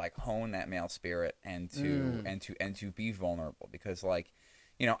really like hone that male spirit and to be vulnerable, because like,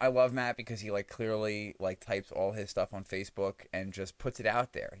 you know, I love Matt because he like clearly like types all his stuff on Facebook and just puts it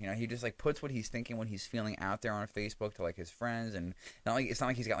out there. You know, he just like puts what he's thinking, what he's feeling out there on Facebook to like his friends, and it's not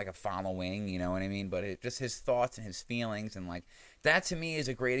like he's got like a following, you know what I mean? But it just his thoughts and his feelings, and like that to me is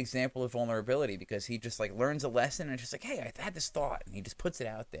a great example of vulnerability, because he just like learns a lesson and it's just like, hey, I had this thought, and he just puts it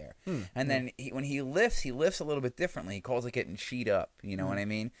out there. And then when he lifts a little bit differently. He calls it getting sheet up, you know what I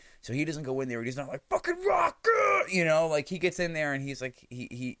mean? So he doesn't go in there, he's not like fucking rock, you know, like he gets in there and he's like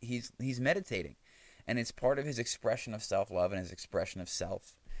he's meditating, and it's part of his expression of self-love and his expression of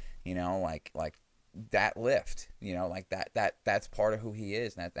self, you know, like that lift, you know, like that's part of who he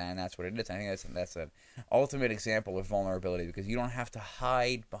is, and that's what it is. I think that's an ultimate example of vulnerability, because you don't have to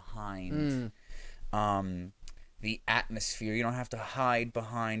hide behind the atmosphere. You don't have to hide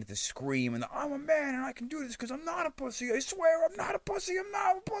behind the scream and the I'm a man and I can do this because I'm not a pussy, I swear I'm not a pussy, I'm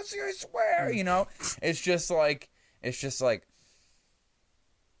not a pussy, I swear, you know. It's just like I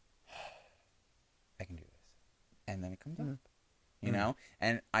can do this, and then it comes up. You know,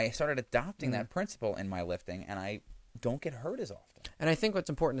 and I started adopting that principle in my lifting, and I don't get hurt as often. And I think what's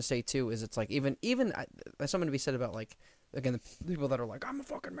important to say too is it's like even there's something to be said about like, again, the people that are like, I'm a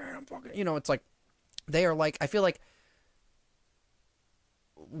fucking man, I'm fucking, you know, it's like they are like, I feel like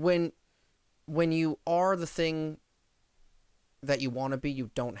when you are the thing that you want to be,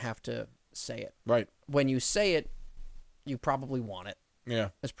 you don't have to say it. Right. When you say it, you probably want it. Yeah,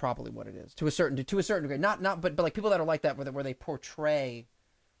 that's probably what it is to a certain degree. Not, but like people that are like that, where they portray,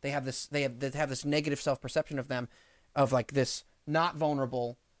 they have this negative self perception of them, of like this not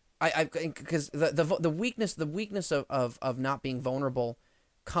vulnerable. Because the weakness of not being vulnerable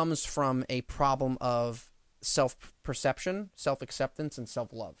comes from a problem of self perception, self acceptance, and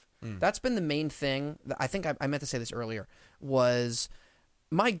self love. That's been the main thing. I think I meant to say this earlier. Was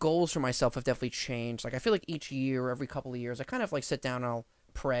my goals for myself have definitely changed. Like I feel like each year, every couple of years, I kind of like sit down and I'll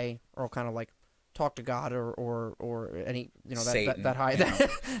pray, or I'll kind of like talk to God or any, you know, Satan, that high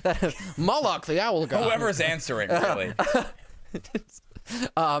that Moloch, the owl god, whoever's answering, really.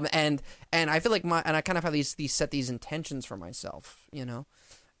 And I feel like I kind of have these intentions for myself, you know.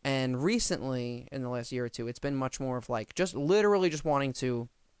 And recently, in the last year or two, it's been much more of like just literally just wanting to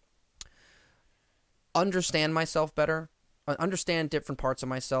understand myself better. Understand different parts of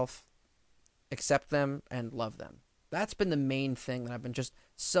myself, accept them, and love them. That's been the main thing that I've been just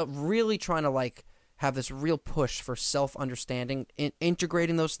really trying to like have this real push for self-understanding,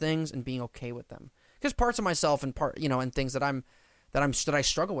 integrating those things and being okay with them. Because parts of myself and and things that I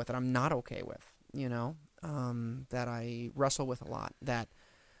struggle with, that I'm not okay with, you know, that I wrestle with a lot. That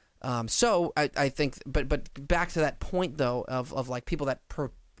so I think, but back to that point though of like people that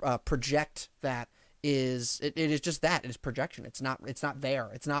project that. It is just that. It is projection. It's not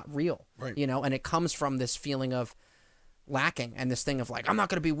there. It's not real. Right. You know, and it comes from this feeling of lacking and this thing of like, I'm not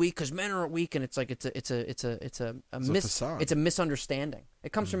going to be weak because men are weak, and it's like it's a misunderstanding.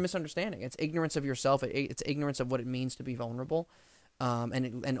 It comes from misunderstanding. It's ignorance of yourself. It's ignorance of what it means to be vulnerable,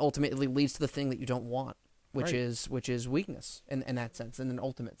 and ultimately leads to the thing that you don't want, which is weakness in that sense, in an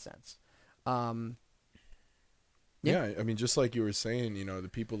ultimate sense. Yeah, I mean, just like you were saying, you know, the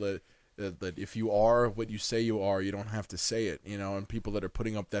people that if you are what you say you are, you don't have to say it, you know. And people that are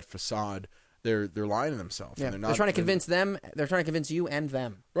putting up that facade, they're lying to themselves. Yeah, and they're trying to convince them. They're trying to convince you and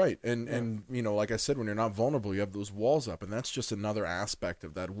them. Right, and you know, like I said, when you're not vulnerable, you have those walls up, and that's just another aspect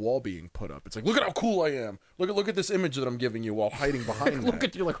of that wall being put up. It's like, look at how cool I am. Look at this image that I'm giving you while hiding behind. Look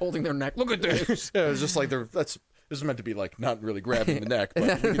at you, like holding their neck. Look at this. Yeah, it's just like that's This is meant to be like not really grabbing the neck, but we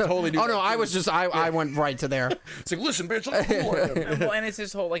can totally do. Oh no, I was just I went right to there. It's like, listen, bitch, look how cool I am. Well, and it's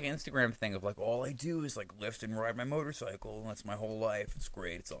this whole like Instagram thing of like all I do is like lift and ride my motorcycle, and that's my whole life. It's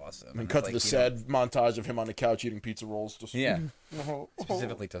great, it's awesome. And cut to like, the sad montage of him on the couch eating pizza rolls. Just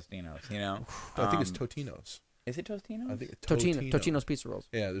specifically Tostinos. You know, I think it's Totino's. Is it Tostinos? I think it's Totino's pizza rolls.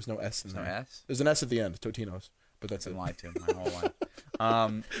 Yeah, there's no S in There's there. no S. There's an S at the end. Totino's, but that's I've it. been lied to my whole life.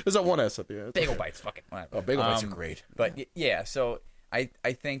 There's that one S at the end. Bagel bites, fuck it. Whatever. Oh, bagel bites are great. But yeah, so I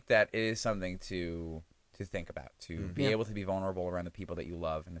think that it is something to think about, to be able to be vulnerable around the people that you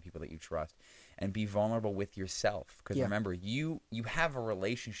love and the people that you trust, and be vulnerable with yourself. Because remember, you have a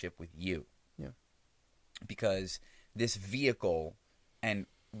relationship with you. Yeah. Because this vehicle and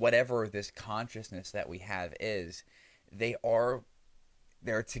whatever this consciousness that we have is,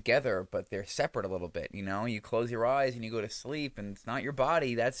 they're together, but they're separate a little bit. You know, you close your eyes and you go to sleep, and it's not your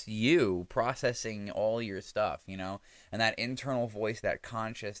body. That's you processing all your stuff, you know? And that internal voice, that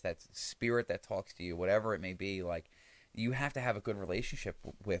conscious, that spirit that talks to you, whatever it may be, like, you have to have a good relationship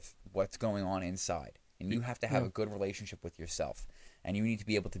with what's going on inside. And you have to have a good relationship with yourself. And you need to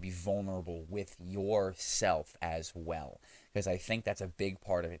be able to be vulnerable with yourself as well. Because I think that's a big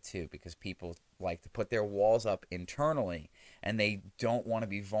part of it too. Because people like to put their walls up internally, and they don't want to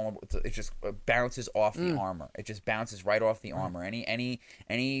be vulnerable. It just bounces off the armor. It just bounces right off the armor.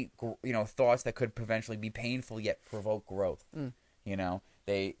 Any thoughts that could eventually be painful yet provoke growth. You know,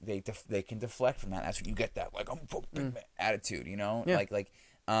 they can deflect from that. That's when you get that like I'm a big man attitude. You know,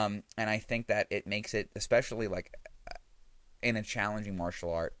 and I think that it makes it, especially like in a challenging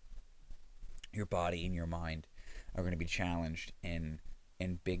martial art, your body and your mind are going to be challenged in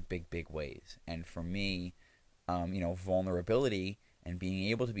big ways. And for me, vulnerability and being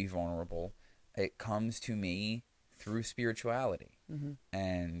able to be vulnerable, it comes to me through spirituality.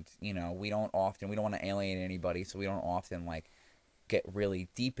 And we don't want to alienate anybody, so we don't often like get really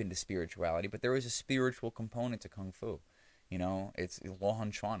deep into spirituality, but there is a spiritual component to Kung Fu. You know, it's Lo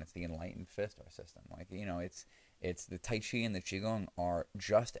Han Chuan, it's the enlightened fist, our system. Like, it's the Tai Chi and the Qigong are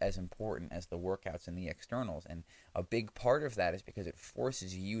just as important as the workouts and the externals. And a big part of that is because it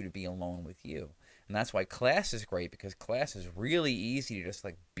forces you to be alone with you. And that's why class is great, because class is really easy to just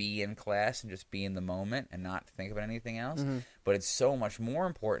like be in class and just be in the moment and not think about anything else. But it's so much more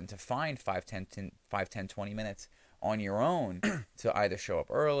important to find 5, 10, 20 minutes on your own to either show up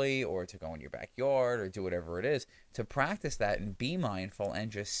early or to go in your backyard or do whatever it is, to practice that and be mindful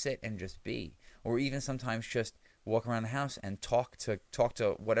and just sit and just be. Or even sometimes just walk around the house and talk to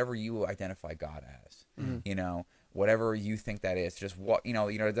whatever you identify God as. You know, whatever you think that is. Just what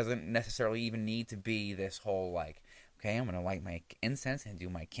it doesn't necessarily even need to be this whole like, okay, I'm gonna light my incense and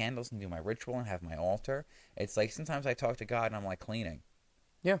do my candles and do my ritual and have my altar. It's like sometimes I talk to God and I'm like cleaning.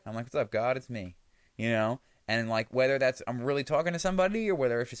 Yeah. I'm like, what's up, God? It's me. You know? And like whether that's I'm really talking to somebody or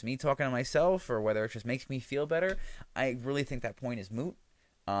whether it's just me talking to myself or whether it just makes me feel better, I really think that point is moot.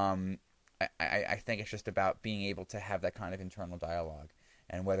 I think it's just about being able to have that kind of internal dialogue,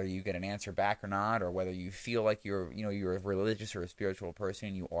 and whether you get an answer back or not, or whether you feel like you're a religious or a spiritual person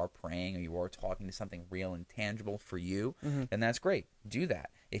and you are praying or you are talking to something real and tangible for you, then that's great. Do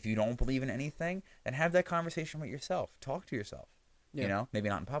that. If you don't believe in anything, then have that conversation with yourself. Talk to yourself. You know, maybe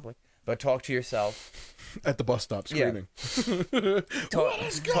not in public, but talk to yourself at the bus stop screaming. Have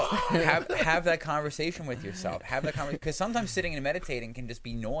that conversation with yourself. Have that conversation, because sometimes sitting and meditating can just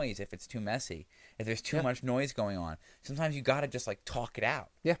be noise if it's too messy. If there's too much noise going on, sometimes you got to just like talk it out.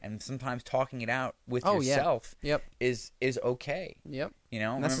 Yeah. And sometimes talking it out with yourself is okay. Yep. You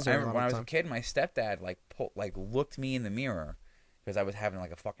know, I remember when I was a kid, my stepdad looked me in the mirror because I was having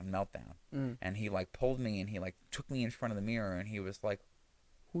like a fucking meltdown, and he like pulled me and he like took me in front of the mirror and he was like,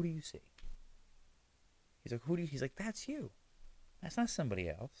 "Who do you see?" He's like, He's like, "That's you. That's not somebody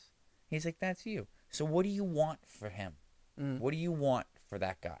else." He's like, "That's you. So what do you want for him? What do you want for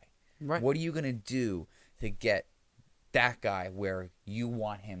that guy? Right. What are you gonna do to get that guy where you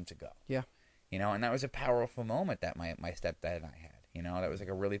want him to go?" Yeah. You know, and that was a powerful moment that my stepdad and I had. You know, that was like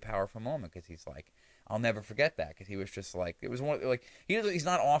a really powerful moment because he's like, I'll never forget that, because he was just like, it was one like he's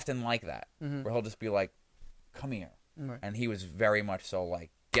not often like that, where he'll just be like, "Come here," and he was very much so like,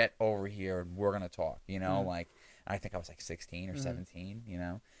 "Get over here and we're gonna talk," you know, like I think I was like 16 or 17, you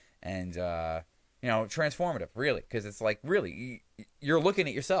know, and transformative, really, because it's like really you're looking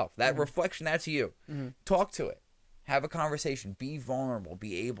at yourself, that reflection, that's you. Talk to it, have a conversation, be vulnerable,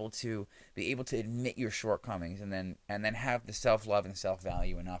 be able to admit your shortcomings, and then have the self-love and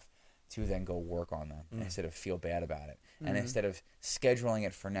self-value enough to then go work on them instead of feel bad about it, and instead of scheduling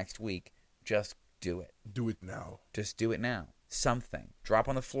it for next week, just do it. Do it now. Just do it now. Something. Drop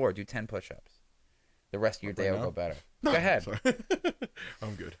on the floor. Do 10 push-ups. the rest of your day will now? go better. Go ahead. Sorry.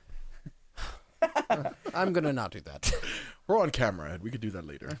 I'm good. I'm gonna not do that. We're on camera, Ed. We could do that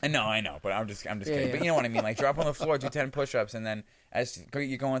later. I know, but I'm just kidding. yeah. But you know what I mean? Like, drop on the floor, do 10 push-ups, and then as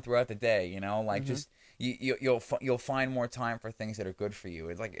you're going throughout the day, you know, like just you'll find more time for things that are good for you.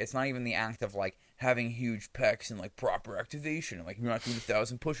 It's like it's not even the act of like having huge pecs and like proper activation. Like, you're not doing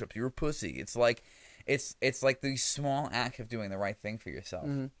 1,000 push-ups, you're a pussy. It's like like these small acts of doing the right thing for yourself.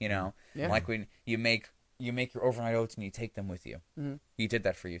 You know, Yeah. like when you make your overnight oats and you take them with you. You did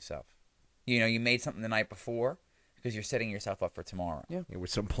that for yourself. You know, you made something the night before because you're setting yourself up for tomorrow. Yeah.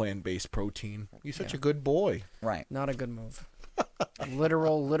 With some plant-based protein. You're such a good boy. Right. Not a good move.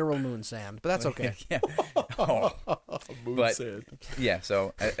 literal moon sand, but that's okay. Yeah. Oh. Moon But- sand. Yeah,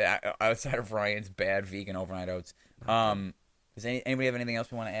 so outside of Ryan's bad vegan overnight oats, does anybody have anything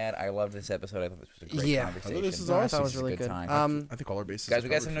else we want to add? I loved this episode. I thought this was a great Yeah. conversation. I thought this is No, I awesome. thought it was This is a really good good. time. I think all our bases Guys, are we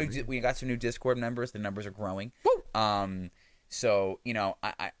got some covered for me. we got some new Discord members. The numbers are growing. Woo! So you know,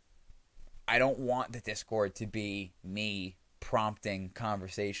 I don't want the Discord to be me prompting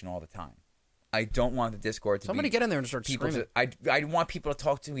conversation all the time. I don't want the Discord to Somebody be get in there and start people. screaming. I want people to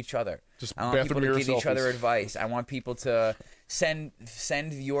talk to each other. Just I want people to bathroom give mirror each other selfies. advice. I want people to send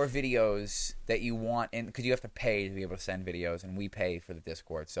your videos that you want, and because you have to pay to be able to send videos, and we pay for the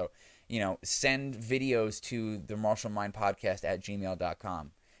Discord. So, you know, send videos to the Martial Mind Podcast at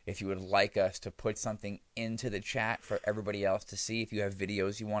gmail.com. If you would like us to put something into the chat for everybody else to see, if you have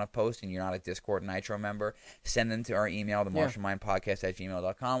videos you want to post and you're not a Discord Nitro member, send them to our email, the Martial Mind Podcast at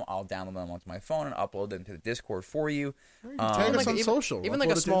gmail.com. I'll download them onto my phone and upload them to the Discord for you. Tag us on even, social. even like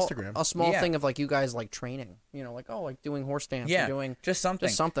Upload a it to small Instagram. thing of like you guys like training, you know, like like doing horse dance, Yeah, or doing just something.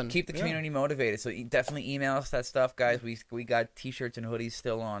 Keep the Yeah. community motivated. So definitely email us that stuff, guys. We got T-shirts and hoodies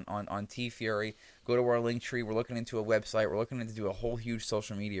still on T-Fury. Go to our link tree. We're looking into a website. We're looking to do a whole huge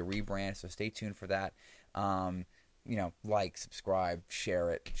social media rebrand. So stay tuned for that. You know, like, subscribe,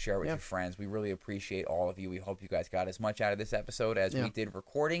 share it with your friends. We really appreciate all of you. We hope you guys got as much out of this episode as we did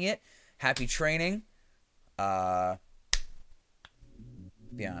recording it. Happy training.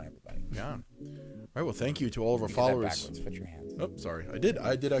 Be on, everybody. Yeah. All right. Well, thank you to all of our Do that followers. backwards. Put your hands. Oh, sorry. I did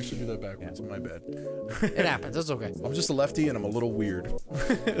actually do that backwards. My bad. it happens. It's okay. I'm just a lefty and I'm a little weird.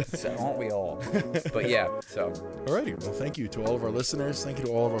 So, aren't we all? But yeah, so. Alrighty. Well, thank you to all of our listeners. Thank you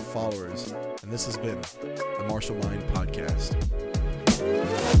to all of our followers. And this has been the Martial Mind Podcast.